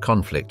tempests of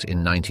conflict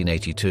in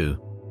 1982.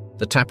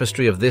 The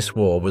tapestry of this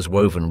war was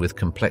woven with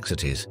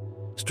complexities,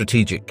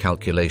 strategic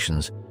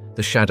calculations,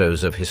 the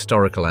shadows of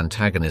historical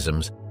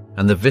antagonisms,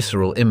 and the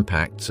visceral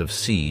impacts of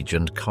siege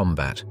and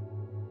combat.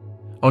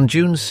 On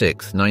June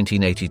 6,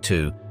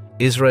 1982,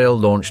 Israel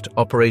launched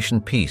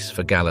Operation Peace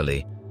for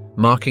Galilee,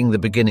 marking the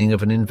beginning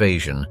of an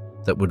invasion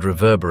that would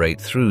reverberate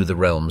through the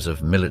realms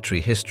of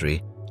military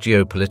history,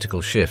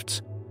 geopolitical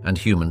shifts, and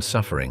human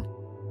suffering.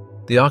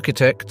 The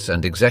architects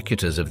and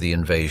executors of the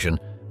invasion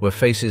were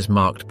faces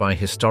marked by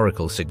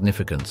historical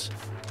significance.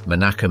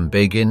 Menachem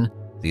Begin,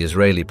 the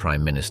Israeli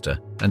Prime Minister,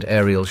 and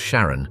Ariel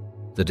Sharon,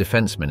 the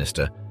Defense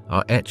Minister,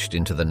 are etched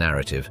into the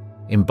narrative,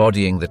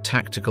 embodying the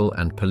tactical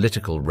and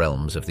political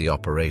realms of the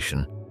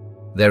operation.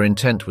 Their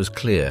intent was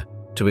clear: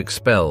 to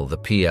expel the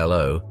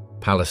PLO,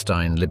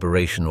 Palestine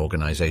Liberation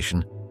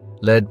Organization,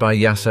 led by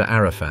Yasser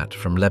Arafat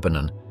from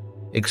Lebanon,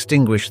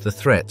 extinguish the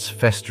threats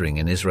festering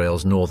in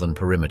Israel's northern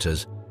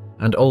perimeters,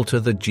 and alter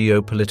the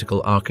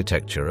geopolitical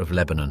architecture of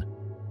Lebanon.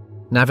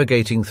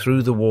 Navigating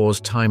through the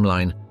war's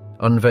timeline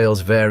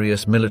unveils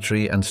various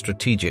military and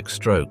strategic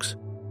strokes.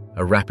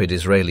 A rapid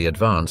Israeli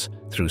advance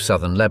through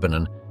southern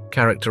Lebanon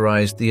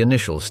characterized the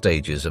initial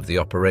stages of the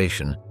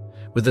operation,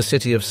 with the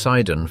city of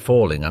Sidon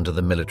falling under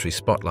the military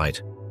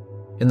spotlight.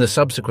 In the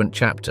subsequent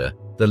chapter,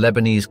 the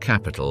Lebanese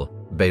capital,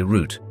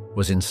 Beirut,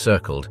 was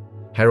encircled,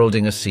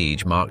 heralding a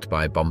siege marked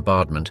by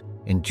bombardment,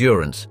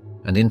 endurance,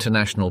 and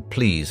international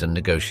pleas and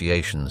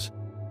negotiations.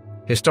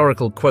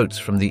 Historical quotes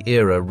from the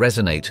era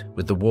resonate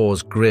with the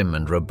war's grim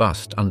and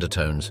robust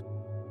undertones.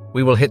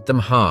 "We will hit them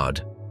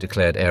hard,"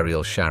 declared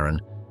Ariel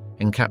Sharon,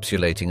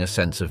 encapsulating a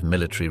sense of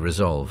military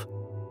resolve.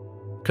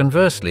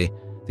 Conversely,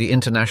 the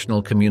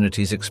international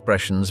community's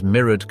expressions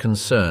mirrored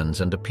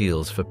concerns and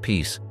appeals for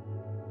peace,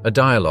 a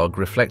dialogue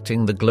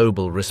reflecting the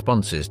global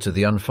responses to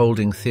the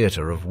unfolding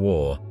theater of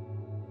war.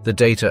 The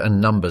data and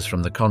numbers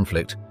from the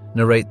conflict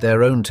narrate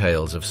their own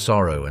tales of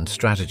sorrow and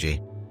strategy.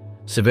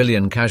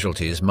 Civilian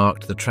casualties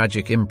marked the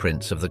tragic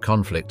imprints of the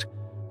conflict,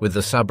 with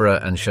the Sabra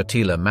and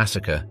Shatila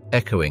massacre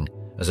echoing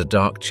as a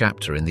dark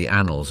chapter in the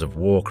annals of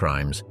war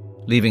crimes,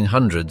 leaving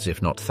hundreds,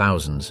 if not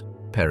thousands,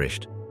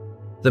 perished.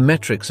 The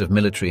metrics of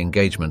military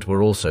engagement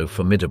were also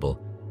formidable,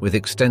 with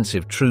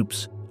extensive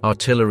troops,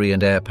 artillery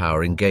and air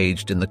power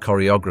engaged in the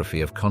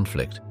choreography of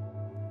conflict.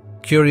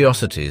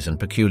 Curiosities and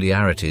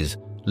peculiarities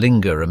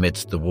linger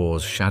amidst the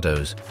war's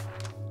shadows.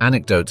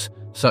 Anecdotes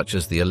such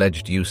as the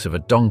alleged use of a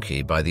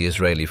donkey by the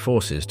Israeli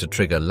forces to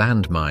trigger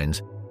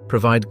landmines,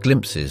 provide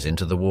glimpses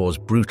into the war's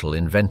brutal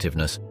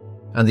inventiveness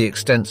and the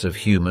extent of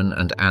human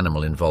and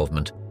animal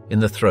involvement in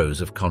the throes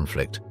of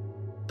conflict.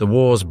 The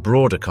war's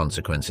broader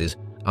consequences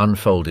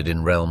unfolded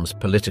in realms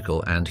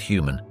political and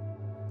human.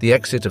 The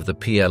exit of the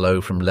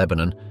PLO from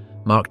Lebanon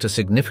marked a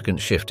significant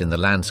shift in the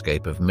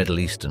landscape of Middle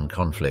Eastern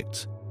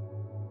conflicts.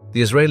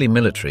 The Israeli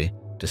military,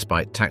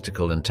 despite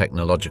tactical and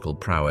technological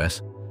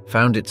prowess,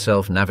 found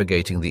itself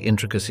navigating the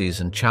intricacies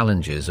and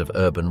challenges of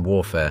urban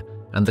warfare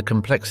and the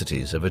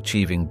complexities of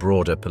achieving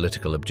broader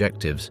political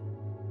objectives.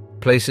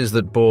 Places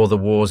that bore the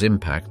war's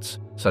impacts,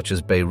 such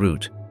as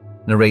Beirut,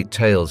 narrate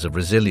tales of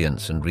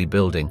resilience and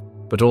rebuilding,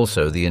 but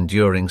also the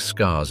enduring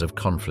scars of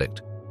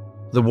conflict.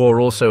 The war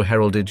also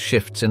heralded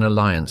shifts in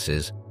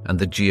alliances and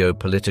the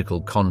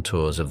geopolitical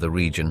contours of the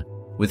region,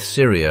 with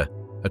Syria,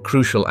 a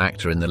crucial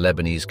actor in the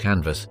Lebanese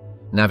canvas,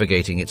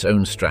 navigating its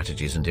own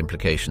strategies and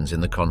implications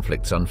in the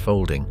conflict's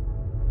unfolding.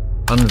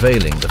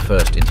 Unveiling the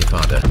First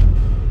Intifada: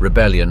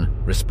 rebellion,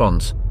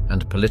 response,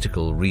 and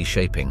political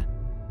reshaping.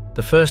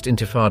 The First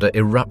Intifada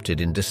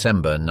erupted in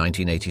December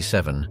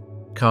 1987,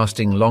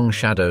 casting long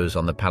shadows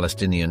on the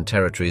Palestinian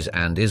territories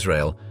and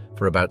Israel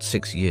for about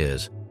 6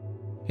 years.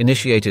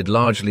 Initiated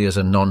largely as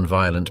a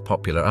non-violent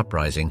popular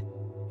uprising,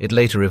 it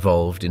later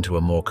evolved into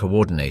a more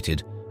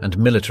coordinated and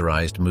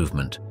militarized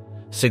movement,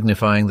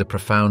 signifying the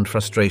profound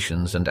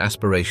frustrations and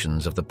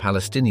aspirations of the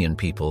Palestinian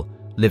people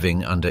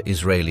living under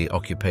Israeli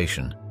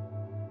occupation.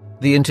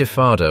 The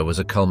Intifada was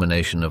a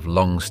culmination of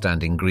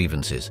long-standing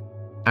grievances,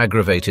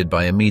 aggravated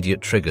by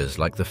immediate triggers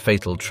like the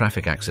fatal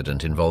traffic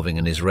accident involving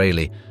an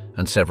Israeli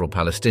and several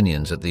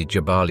Palestinians at the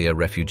Jabalia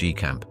refugee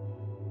camp.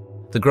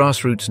 The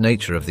grassroots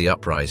nature of the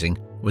uprising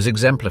was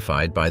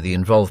exemplified by the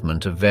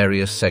involvement of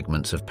various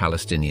segments of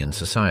Palestinian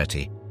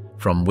society,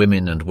 from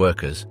women and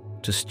workers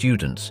to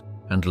students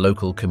and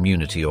local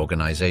community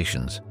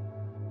organizations.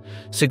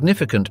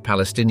 Significant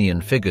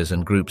Palestinian figures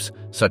and groups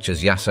such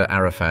as Yasser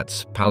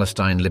Arafat's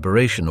Palestine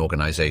Liberation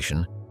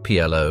Organization,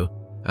 PLO,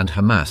 and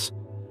Hamas,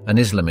 an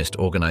Islamist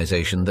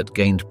organization that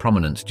gained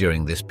prominence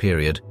during this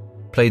period,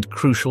 played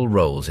crucial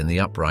roles in the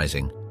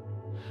uprising.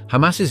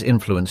 Hamas's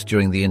influence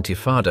during the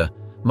Intifada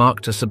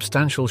marked a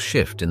substantial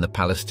shift in the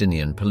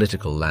Palestinian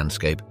political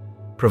landscape,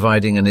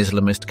 providing an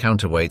Islamist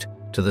counterweight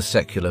to the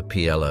secular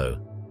PLO.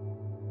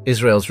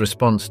 Israel's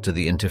response to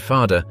the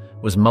Intifada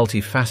was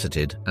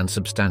multifaceted and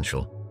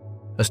substantial.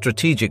 A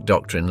strategic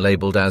doctrine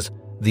labeled as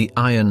the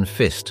Iron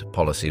Fist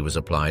policy was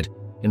applied,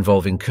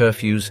 involving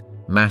curfews,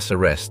 mass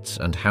arrests,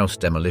 and house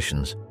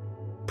demolitions.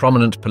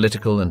 Prominent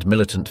political and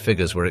militant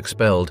figures were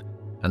expelled,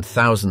 and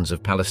thousands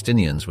of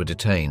Palestinians were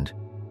detained.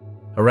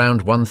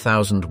 Around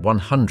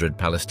 1,100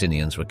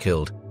 Palestinians were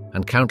killed,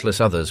 and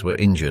countless others were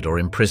injured or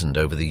imprisoned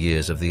over the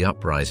years of the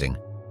uprising.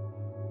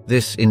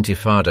 This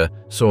Intifada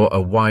saw a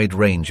wide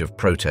range of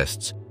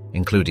protests,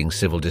 including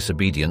civil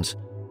disobedience,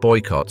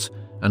 boycotts,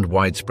 and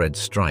widespread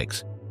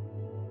strikes.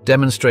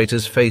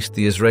 Demonstrators faced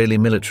the Israeli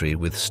military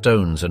with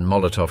stones and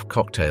Molotov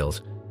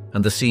cocktails,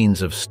 and the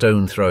scenes of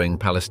stone-throwing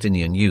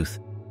Palestinian youth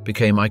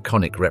became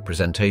iconic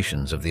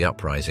representations of the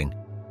uprising.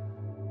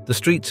 The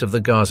streets of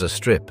the Gaza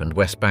Strip and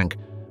West Bank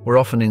were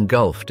often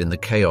engulfed in the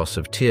chaos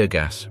of tear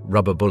gas,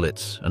 rubber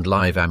bullets, and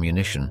live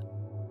ammunition.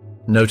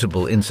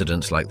 Notable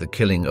incidents like the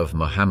killing of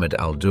Mohammed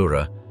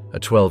al-Dura, a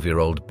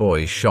 12-year-old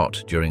boy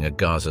shot during a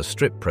Gaza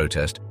Strip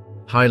protest,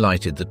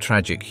 highlighted the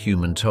tragic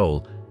human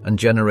toll and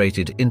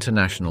generated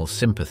international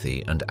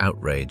sympathy and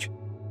outrage.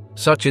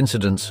 Such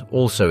incidents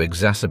also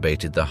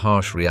exacerbated the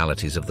harsh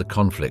realities of the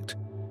conflict,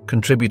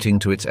 contributing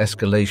to its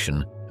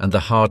escalation and the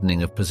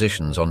hardening of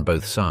positions on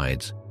both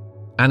sides.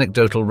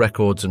 Anecdotal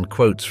records and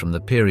quotes from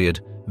the period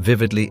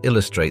vividly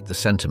illustrate the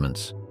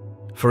sentiments.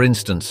 For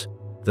instance,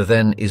 the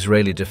then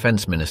Israeli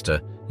Defense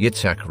Minister,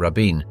 Yitzhak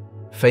Rabin,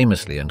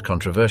 famously and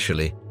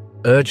controversially,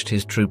 urged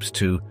his troops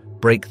to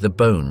break the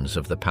bones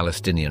of the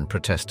Palestinian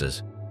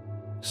protesters.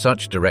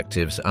 Such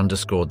directives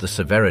underscored the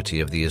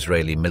severity of the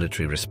Israeli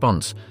military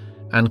response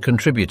and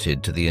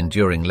contributed to the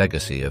enduring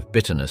legacy of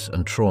bitterness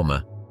and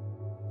trauma.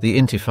 The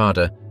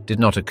Intifada did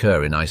not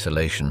occur in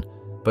isolation,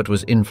 but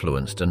was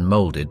influenced and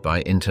molded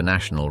by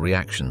international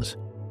reactions.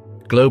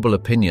 Global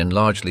opinion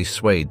largely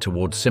swayed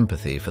towards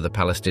sympathy for the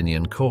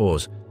Palestinian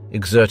cause,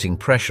 exerting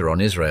pressure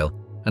on Israel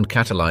and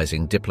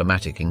catalyzing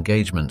diplomatic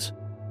engagements.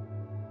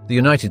 The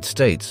United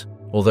States,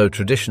 although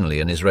traditionally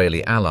an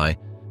Israeli ally,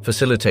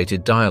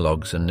 facilitated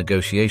dialogues and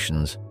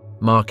negotiations,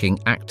 marking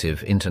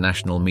active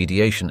international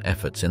mediation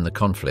efforts in the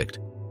conflict.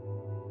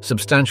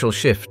 Substantial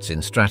shifts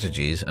in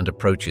strategies and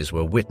approaches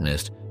were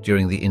witnessed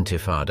during the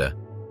Intifada.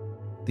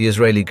 The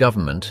Israeli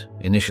government,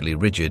 initially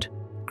rigid,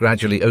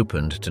 gradually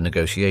opened to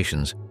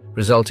negotiations,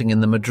 resulting in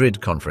the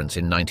Madrid Conference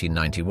in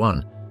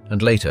 1991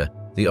 and later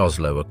the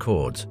Oslo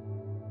Accords.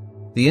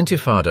 The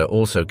Intifada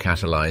also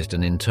catalyzed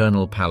an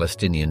internal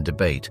Palestinian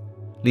debate,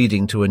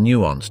 leading to a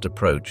nuanced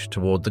approach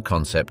toward the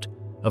concept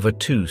of a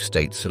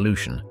two-state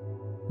solution,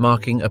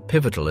 marking a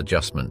pivotal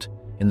adjustment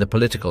in the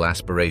political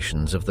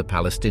aspirations of the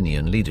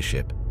Palestinian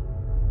leadership.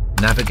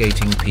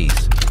 Navigating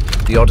Peace,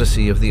 the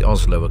Odyssey of the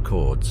Oslo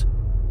Accords.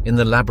 In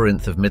the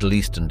labyrinth of Middle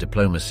Eastern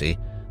diplomacy,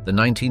 the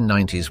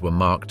 1990s were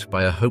marked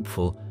by a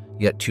hopeful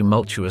yet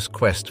tumultuous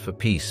quest for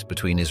peace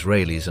between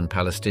Israelis and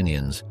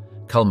Palestinians,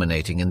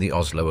 culminating in the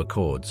Oslo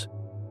Accords.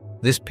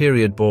 This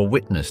period bore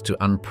witness to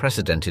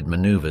unprecedented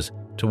maneuvers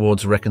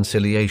towards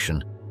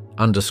reconciliation,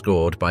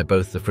 underscored by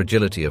both the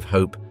fragility of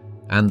hope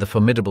and the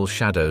formidable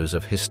shadows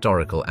of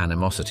historical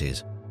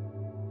animosities.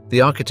 The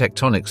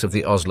architectonics of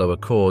the Oslo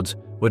Accords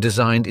were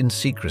designed in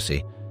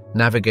secrecy,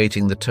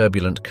 navigating the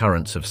turbulent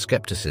currents of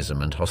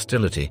skepticism and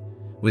hostility,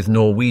 with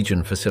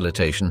Norwegian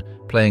facilitation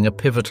playing a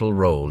pivotal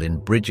role in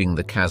bridging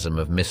the chasm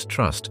of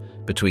mistrust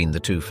between the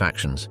two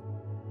factions.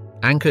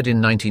 Anchored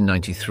in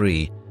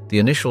 1993, the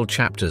initial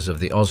chapters of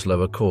the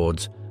Oslo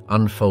Accords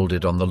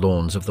unfolded on the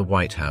lawns of the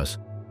White House,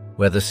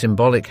 where the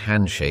symbolic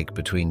handshake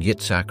between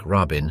Yitzhak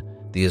Rabin,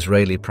 the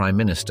Israeli Prime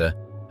Minister,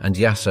 and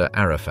Yasser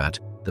Arafat,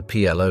 the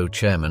PLO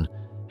chairman,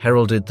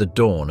 heralded the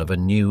dawn of a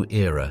new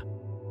era.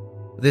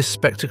 This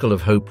spectacle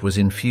of hope was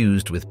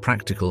infused with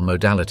practical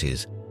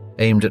modalities,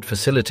 aimed at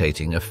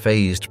facilitating a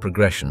phased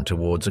progression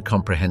towards a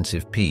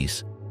comprehensive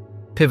peace,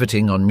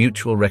 pivoting on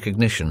mutual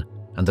recognition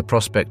and the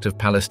prospect of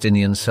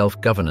Palestinian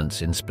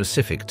self-governance in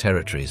specific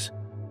territories.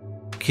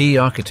 Key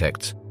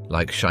architects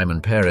like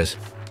Shimon Peres,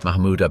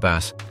 Mahmoud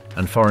Abbas,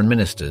 and foreign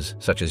ministers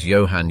such as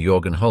Johann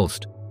Jorgen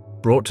Holst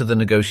brought to the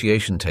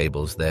negotiation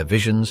tables their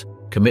visions,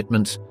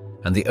 commitments,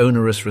 and the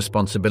onerous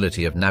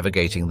responsibility of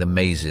navigating the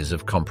mazes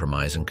of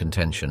compromise and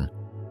contention.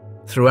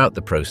 Throughout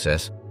the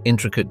process,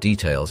 intricate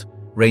details,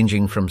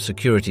 ranging from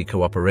security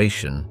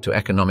cooperation to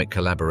economic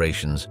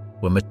collaborations,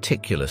 were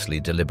meticulously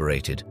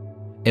deliberated,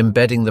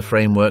 embedding the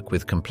framework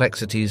with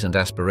complexities and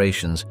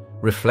aspirations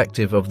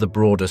reflective of the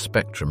broader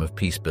spectrum of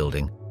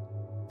peacebuilding.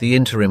 The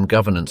interim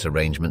governance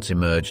arrangements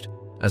emerged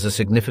as a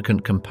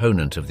significant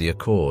component of the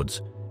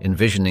Accords,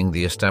 envisioning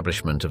the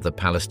establishment of the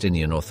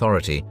Palestinian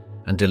Authority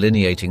and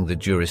delineating the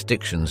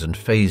jurisdictions and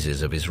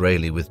phases of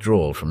Israeli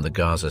withdrawal from the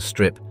Gaza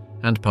Strip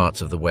and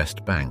parts of the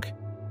West Bank.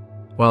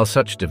 While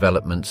such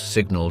developments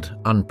signaled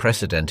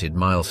unprecedented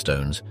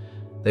milestones,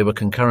 they were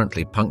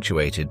concurrently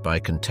punctuated by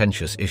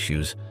contentious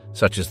issues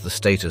such as the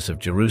status of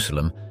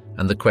Jerusalem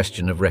and the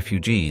question of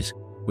refugees,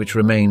 which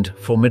remained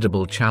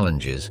formidable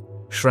challenges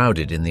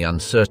shrouded in the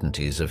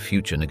uncertainties of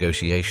future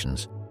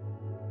negotiations.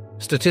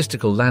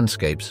 Statistical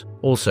landscapes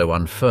also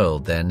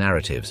unfurled their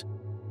narratives.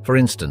 For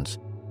instance,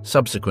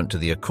 subsequent to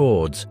the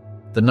Accords,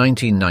 the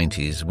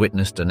 1990s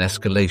witnessed an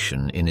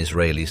escalation in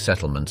Israeli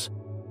settlements,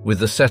 with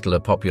the settler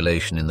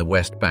population in the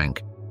West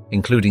Bank,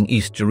 including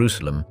East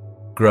Jerusalem,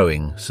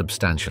 growing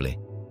substantially.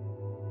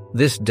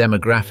 This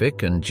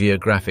demographic and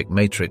geographic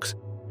matrix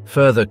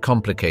further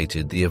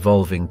complicated the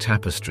evolving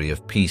tapestry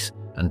of peace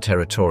and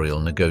territorial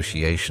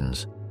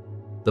negotiations.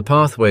 The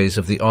pathways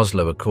of the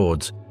Oslo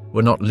Accords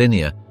were not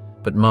linear,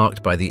 but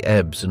marked by the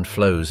ebbs and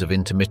flows of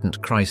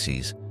intermittent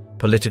crises,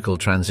 political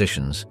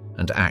transitions,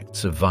 and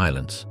acts of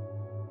violence.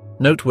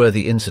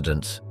 Noteworthy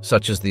incidents,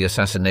 such as the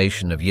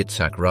assassination of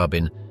Yitzhak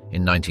Rabin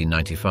in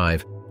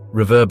 1995,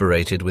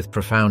 reverberated with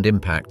profound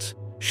impacts,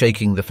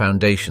 shaking the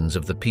foundations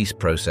of the peace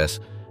process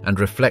and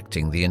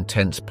reflecting the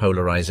intense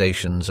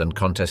polarizations and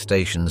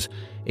contestations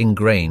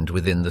ingrained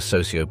within the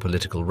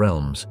socio-political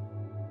realms.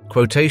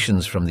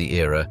 Quotations from the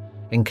era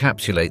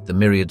encapsulate the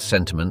myriad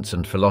sentiments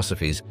and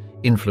philosophies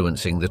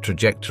influencing the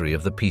trajectory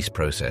of the peace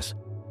process.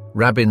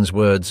 Rabin's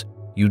words,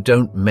 "You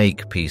don't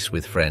make peace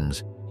with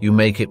friends, you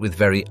make it with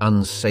very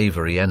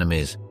unsavory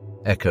enemies,"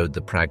 echoed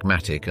the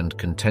pragmatic and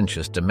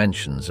contentious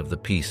dimensions of the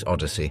peace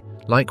odyssey.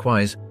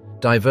 Likewise,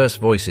 diverse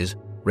voices,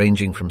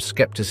 ranging from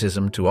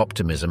skepticism to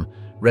optimism,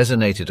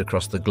 resonated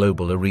across the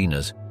global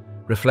arenas,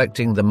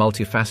 reflecting the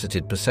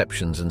multifaceted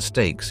perceptions and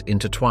stakes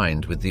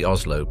intertwined with the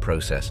Oslo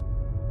process.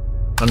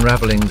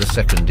 Unraveling the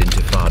Second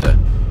Intifada,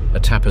 a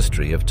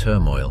tapestry of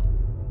turmoil.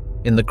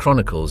 In the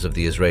chronicles of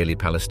the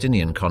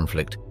Israeli-Palestinian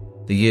conflict,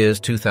 the years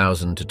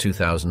 2000 to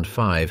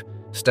 2005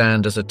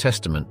 stand as a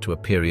testament to a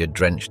period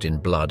drenched in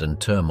blood and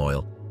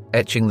turmoil,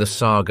 etching the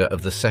saga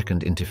of the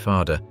Second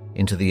Intifada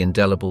into the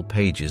indelible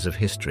pages of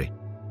history.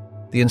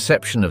 The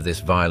inception of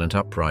this violent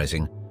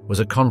uprising was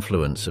a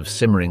confluence of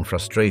simmering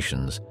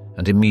frustrations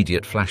and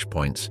immediate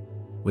flashpoints,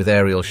 with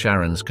Ariel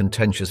Sharon's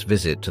contentious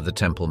visit to the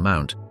Temple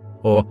Mount,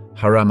 or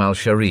Haram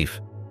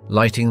al-Sharif,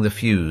 lighting the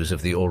fuse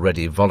of the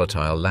already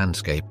volatile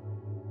landscape.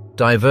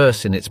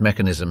 Diverse in its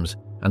mechanisms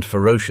and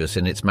ferocious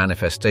in its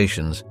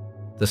manifestations,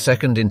 the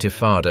Second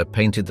Intifada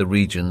painted the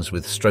regions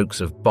with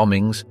strokes of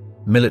bombings,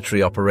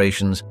 military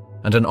operations,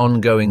 and an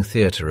ongoing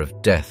theatre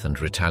of death and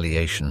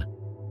retaliation.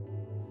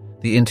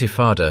 The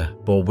Intifada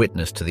bore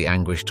witness to the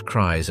anguished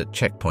cries at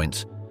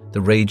checkpoints,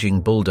 the raging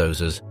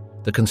bulldozers,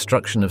 the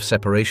construction of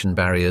separation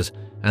barriers,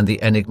 and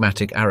the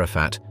enigmatic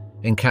Arafat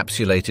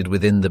encapsulated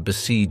within the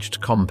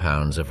besieged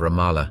compounds of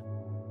Ramallah.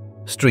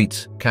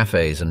 Streets,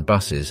 cafes, and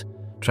buses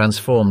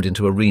transformed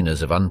into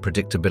arenas of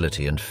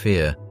unpredictability and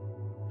fear,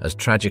 as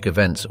tragic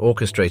events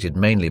orchestrated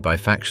mainly by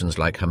factions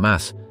like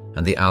Hamas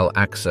and the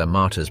Al-Aqsa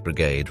Martyrs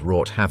Brigade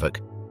wrought havoc,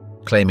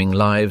 claiming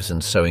lives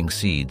and sowing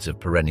seeds of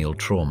perennial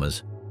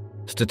traumas.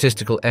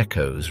 Statistical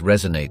echoes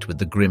resonate with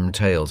the grim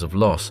tales of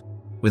loss,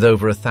 with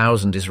over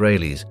 1,000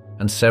 Israelis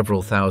and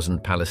several thousand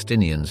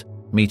Palestinians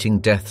meeting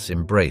death's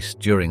embrace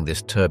during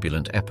this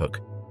turbulent epoch.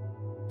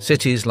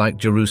 Cities like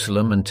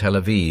Jerusalem and Tel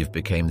Aviv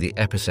became the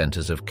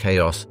epicenters of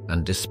chaos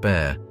and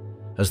despair,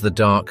 as the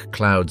dark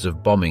clouds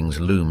of bombings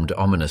loomed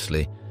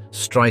ominously,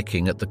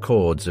 striking at the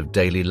chords of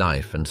daily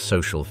life and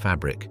social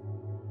fabric.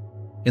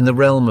 In the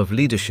realm of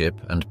leadership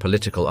and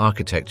political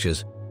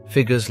architectures,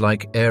 figures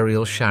like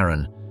Ariel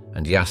Sharon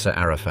and Yasser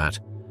Arafat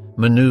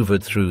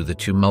maneuvered through the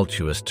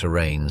tumultuous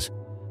terrains,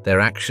 their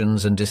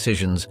actions and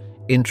decisions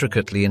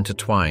intricately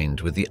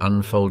intertwined with the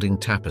unfolding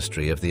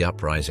tapestry of the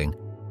uprising.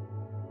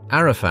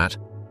 Arafat,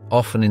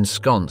 often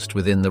ensconced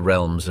within the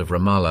realms of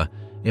Ramallah,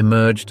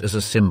 emerged as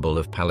a symbol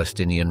of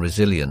Palestinian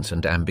resilience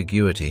and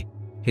ambiguity,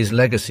 his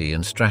legacy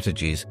and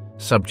strategies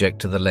subject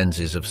to the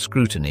lenses of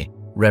scrutiny,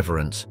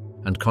 reverence,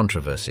 and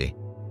controversy.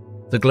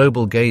 The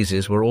global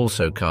gazes were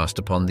also cast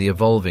upon the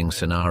evolving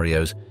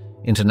scenarios,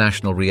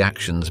 international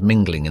reactions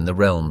mingling in the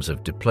realms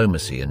of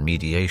diplomacy and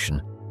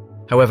mediation.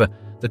 However,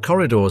 the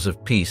corridors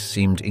of peace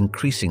seemed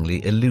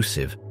increasingly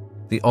elusive,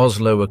 the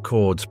Oslo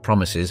Accords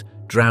promises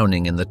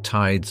drowning in the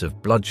tides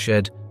of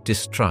bloodshed,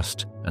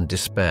 distrust, and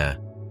despair.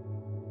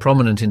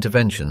 Prominent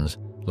interventions,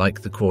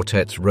 like the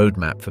quartet's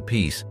Roadmap for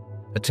Peace,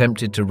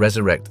 attempted to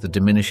resurrect the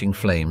diminishing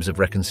flames of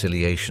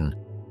reconciliation,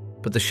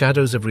 but the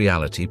shadows of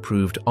reality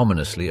proved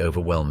ominously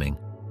overwhelming.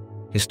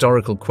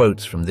 Historical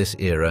quotes from this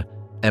era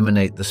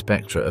emanate the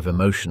spectra of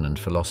emotion and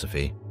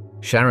philosophy.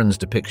 Sharon's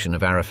depiction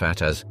of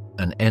Arafat as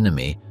an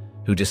enemy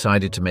who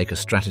decided to make a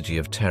strategy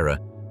of terror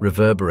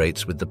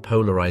reverberates with the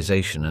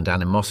polarization and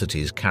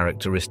animosities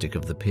characteristic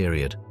of the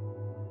period.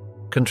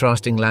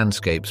 Contrasting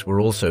landscapes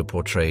were also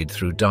portrayed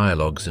through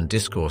dialogues and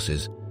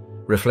discourses,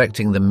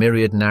 reflecting the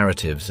myriad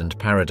narratives and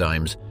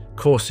paradigms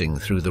coursing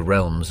through the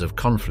realms of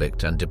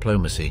conflict and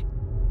diplomacy.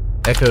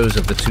 Echoes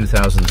of the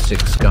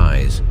 2006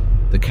 skies,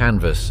 the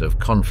canvas of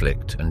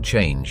conflict and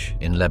change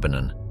in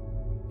Lebanon.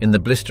 In the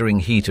blistering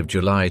heat of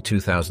July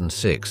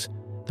 2006,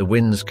 the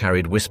winds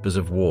carried whispers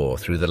of war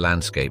through the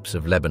landscapes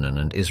of Lebanon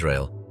and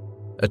Israel.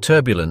 A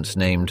turbulence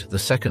named the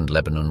Second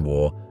Lebanon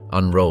War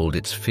unrolled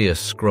its fierce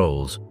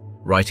scrolls,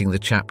 writing the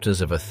chapters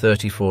of a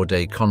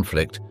 34-day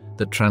conflict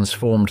that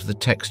transformed the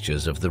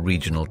textures of the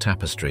regional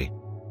tapestry.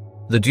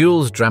 The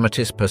duel's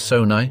dramatis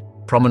personae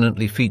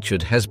prominently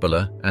featured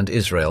Hezbollah and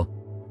Israel,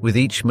 with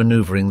each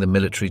maneuvering the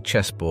military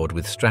chessboard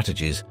with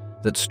strategies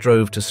that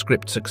strove to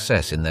script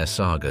success in their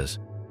sagas.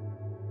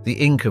 The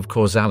ink of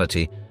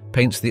causality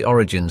paints the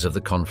origins of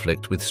the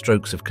conflict with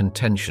strokes of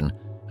contention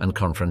and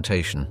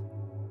confrontation.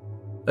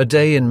 A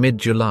day in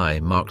mid-July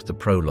marked the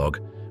prologue,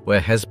 where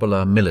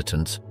Hezbollah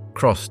militants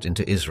crossed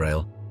into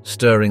Israel,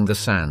 stirring the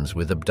sands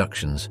with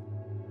abductions.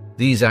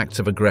 These acts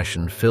of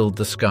aggression filled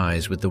the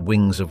skies with the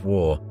wings of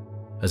war,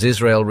 as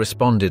Israel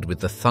responded with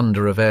the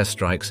thunder of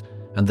airstrikes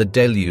and the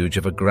deluge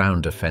of a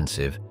ground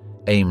offensive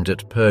aimed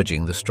at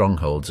purging the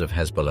strongholds of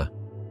Hezbollah.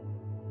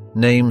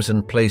 Names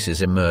and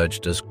places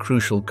emerged as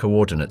crucial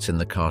coordinates in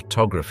the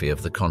cartography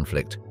of the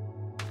conflict.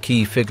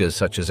 Key figures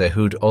such as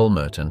Ehud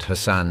Olmert and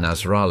Hassan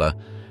Nasrallah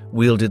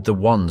wielded the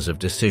wands of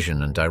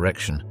decision and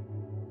direction.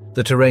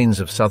 The terrains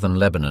of southern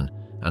Lebanon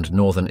and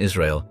northern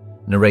Israel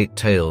narrate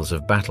tales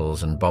of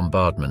battles and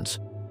bombardments,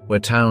 where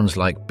towns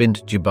like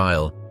Bint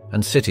Jibal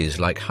and cities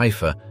like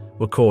Haifa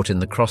were caught in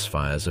the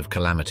crossfires of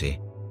calamity.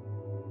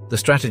 The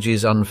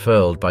strategies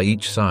unfurled by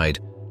each side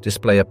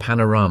display a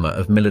panorama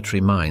of military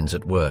minds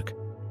at work.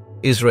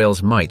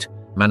 Israel's might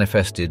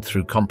manifested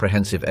through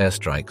comprehensive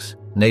airstrikes,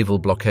 naval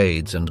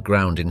blockades, and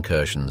ground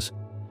incursions.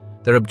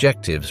 Their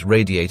objectives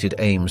radiated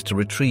aims to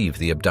retrieve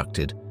the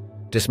abducted,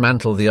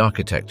 dismantle the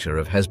architecture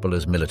of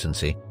Hezbollah's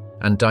militancy,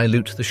 and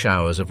dilute the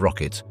showers of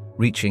rockets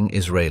reaching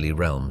Israeli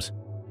realms.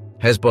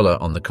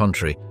 Hezbollah, on the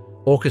contrary,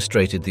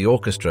 orchestrated the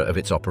orchestra of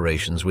its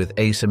operations with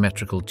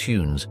asymmetrical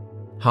tunes,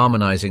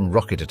 harmonizing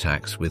rocket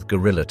attacks with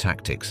guerrilla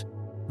tactics.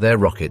 Their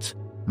rockets,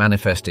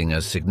 manifesting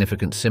as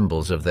significant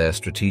symbols of their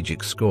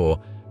strategic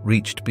score,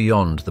 reached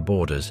beyond the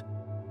borders,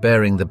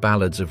 bearing the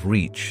ballads of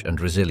reach and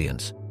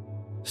resilience.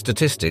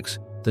 Statistics,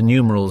 the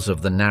numerals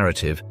of the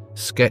narrative,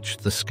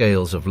 sketched the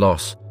scales of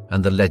loss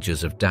and the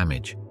ledgers of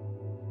damage.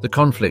 The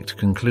conflict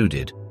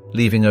concluded,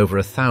 leaving over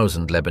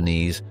 1,000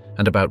 Lebanese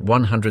and about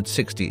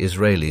 160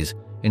 Israelis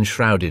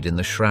enshrouded in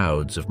the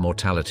shrouds of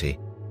mortality.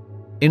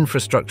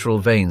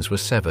 Infrastructural veins were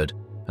severed,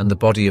 and the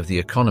body of the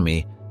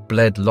economy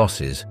bled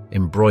losses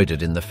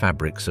embroidered in the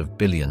fabrics of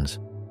billions.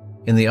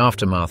 In the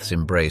aftermath's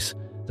embrace,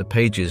 the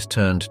pages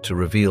turned to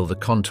reveal the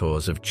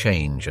contours of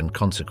change and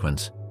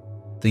consequence.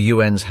 The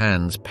UN's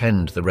hands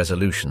penned the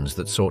resolutions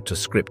that sought to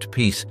script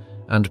peace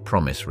and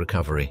promise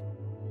recovery.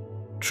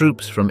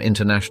 Troops from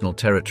international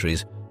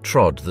territories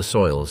trod the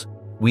soils,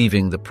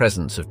 weaving the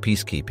presence of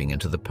peacekeeping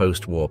into the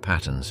post-war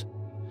patterns.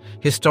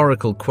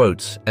 Historical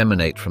quotes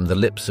emanate from the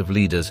lips of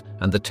leaders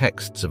and the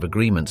texts of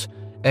agreements,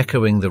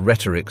 echoing the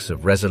rhetorics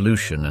of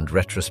resolution and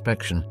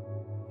retrospection.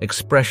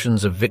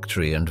 Expressions of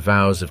victory and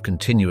vows of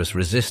continuous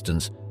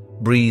resistance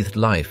breathed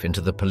life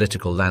into the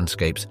political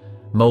landscapes,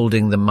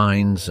 moulding the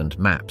minds and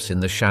maps in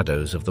the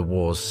shadows of the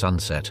war's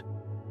sunset.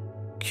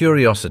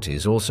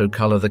 Curiosities also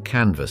colour the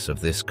canvas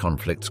of this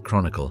conflict's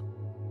chronicle.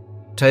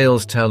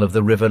 Tales tell of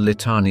the river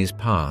Litani's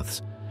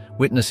paths,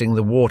 witnessing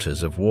the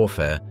waters of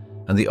warfare,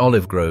 and the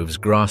olive groves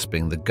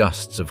grasping the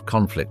gusts of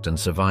conflict and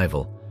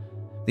survival.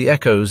 The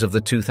echoes of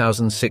the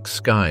 2006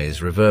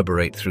 skies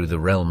reverberate through the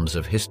realms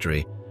of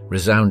history,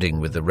 resounding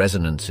with the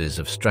resonances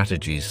of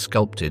strategies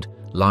sculpted,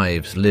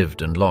 lives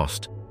lived and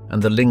lost,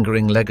 and the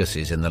lingering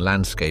legacies in the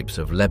landscapes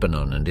of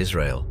Lebanon and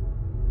Israel.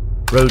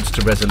 Roads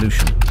to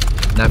Resolution,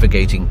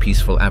 navigating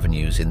peaceful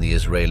avenues in the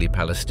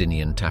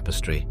Israeli-Palestinian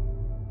tapestry.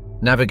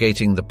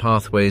 Navigating the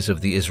pathways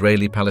of the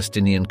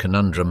Israeli-Palestinian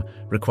conundrum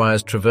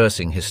requires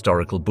traversing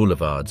historical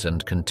boulevards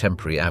and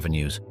contemporary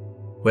avenues,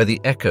 where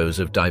the echoes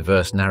of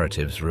diverse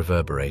narratives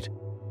reverberate.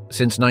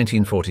 Since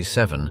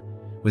 1947,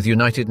 with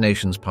United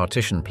Nations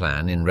Partition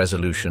Plan in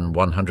Resolution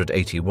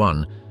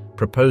 181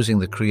 proposing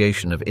the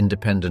creation of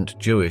independent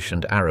Jewish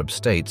and Arab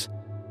states,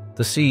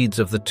 the seeds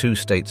of the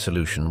two-state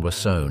solution were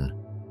sown.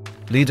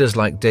 Leaders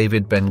like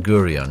David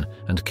Ben-Gurion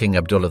and King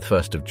Abdullah I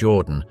of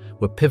Jordan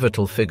were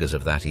pivotal figures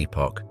of that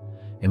epoch,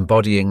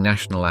 embodying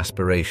national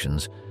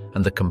aspirations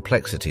and the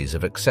complexities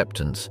of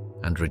acceptance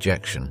and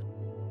rejection.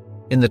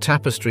 In the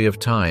tapestry of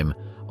time,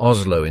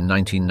 Oslo in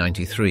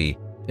 1993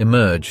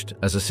 emerged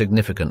as a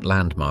significant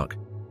landmark,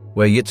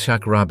 where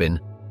Yitzhak Rabin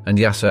and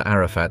Yasser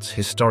Arafat's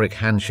historic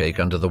handshake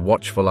under the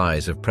watchful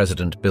eyes of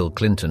President Bill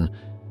Clinton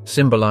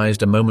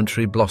symbolized a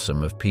momentary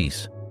blossom of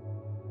peace.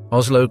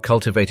 Oslo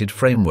cultivated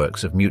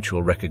frameworks of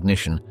mutual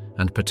recognition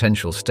and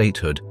potential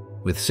statehood,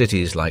 with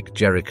cities like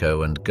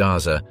Jericho and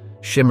Gaza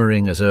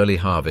shimmering as early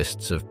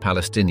harvests of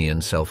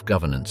Palestinian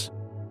self-governance.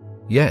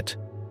 Yet,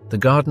 the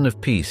Garden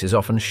of Peace is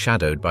often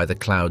shadowed by the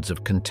clouds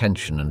of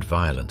contention and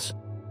violence.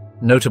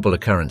 Notable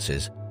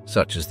occurrences,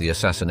 such as the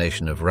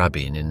assassination of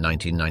Rabin in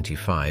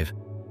 1995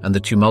 and the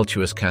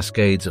tumultuous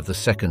cascades of the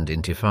Second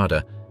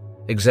Intifada,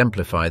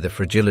 exemplify the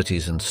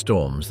fragilities and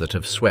storms that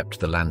have swept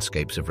the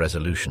landscapes of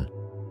resolution.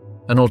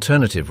 An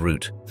alternative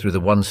route through the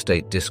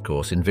one-state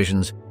discourse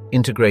envisions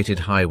integrated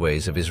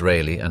highways of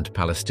Israeli and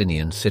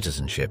Palestinian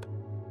citizenship.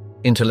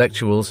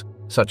 Intellectuals,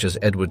 such as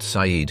Edward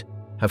Said,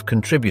 have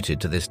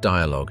contributed to this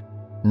dialogue,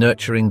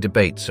 nurturing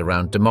debates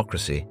around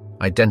democracy,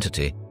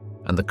 identity,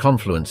 and the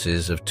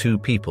confluences of two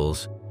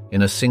peoples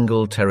in a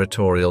single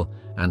territorial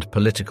and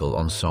political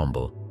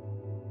ensemble.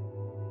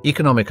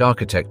 Economic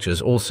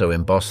architectures also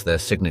emboss their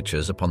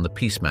signatures upon the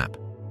peace map.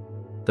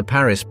 The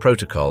Paris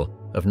Protocol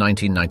of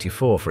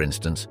 1994, for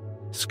instance,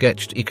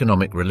 sketched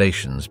economic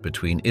relations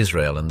between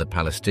Israel and the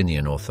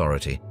Palestinian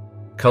Authority,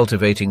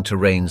 cultivating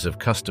terrains of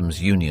customs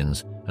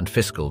unions and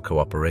fiscal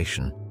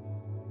cooperation.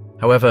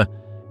 However,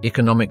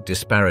 economic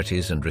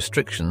disparities and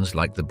restrictions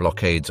like the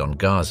blockades on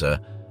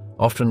Gaza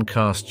often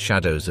cast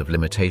shadows of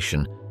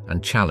limitation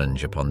and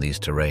challenge upon these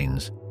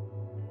terrains.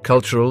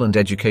 Cultural and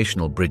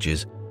educational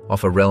bridges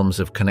offer realms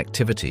of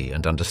connectivity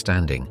and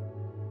understanding.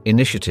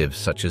 Initiatives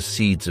such as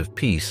Seeds of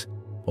Peace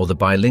or the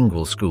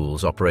bilingual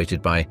schools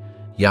operated by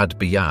Yad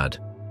B'Yad,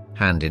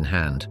 Hand in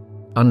Hand,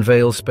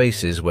 unveil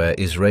spaces where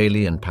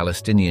Israeli and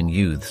Palestinian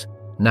youths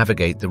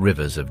navigate the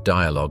rivers of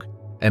dialogue,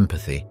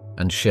 empathy,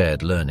 and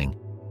shared learning.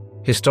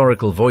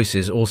 Historical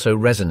voices also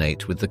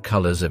resonate with the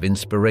colors of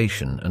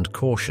inspiration and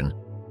caution.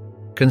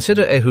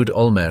 Consider Ehud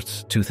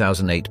Olmert's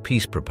 2008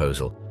 peace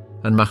proposal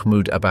and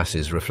Mahmoud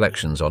Abbas's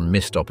reflections on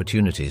missed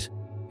opportunities,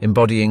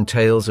 embodying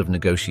tales of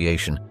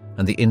negotiation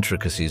and the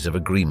intricacies of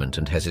agreement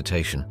and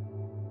hesitation.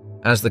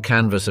 As the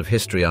canvas of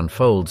history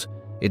unfolds,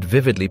 it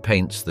vividly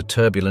paints the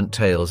turbulent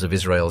tales of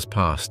Israel's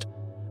past,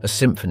 a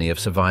symphony of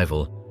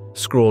survival,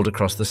 scrawled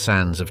across the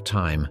sands of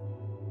time.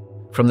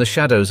 From the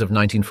shadows of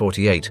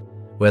 1948,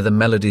 where the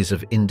melodies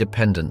of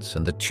independence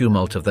and the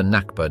tumult of the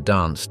Nakba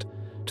danced,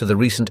 to the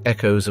recent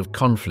echoes of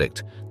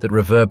conflict that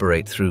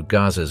reverberate through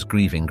Gaza's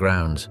grieving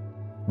grounds,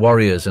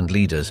 warriors and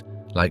leaders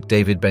like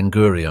David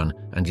Ben-Gurion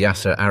and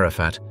Yasser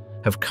Arafat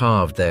have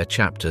carved their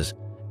chapters,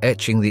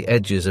 etching the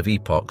edges of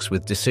epochs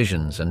with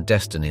decisions and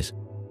destinies.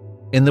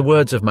 In the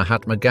words of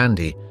Mahatma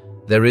Gandhi,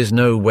 "There is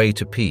no way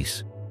to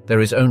peace,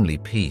 there is only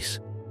peace."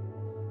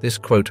 This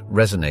quote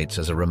resonates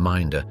as a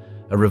reminder,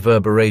 a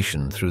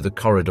reverberation through the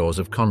corridors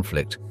of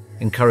conflict,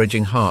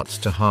 encouraging hearts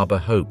to harbor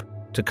hope,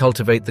 to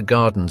cultivate the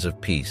gardens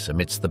of peace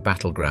amidst the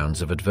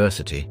battlegrounds of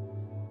adversity.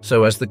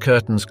 So as the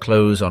curtains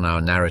close on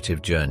our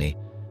narrative journey,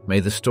 may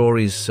the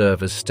stories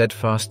serve as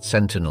steadfast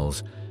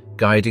sentinels,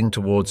 guiding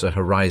towards a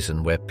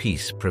horizon where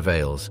peace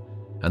prevails,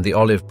 and the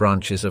olive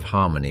branches of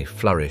harmony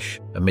flourish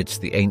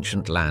amidst the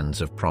ancient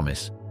lands of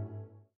promise.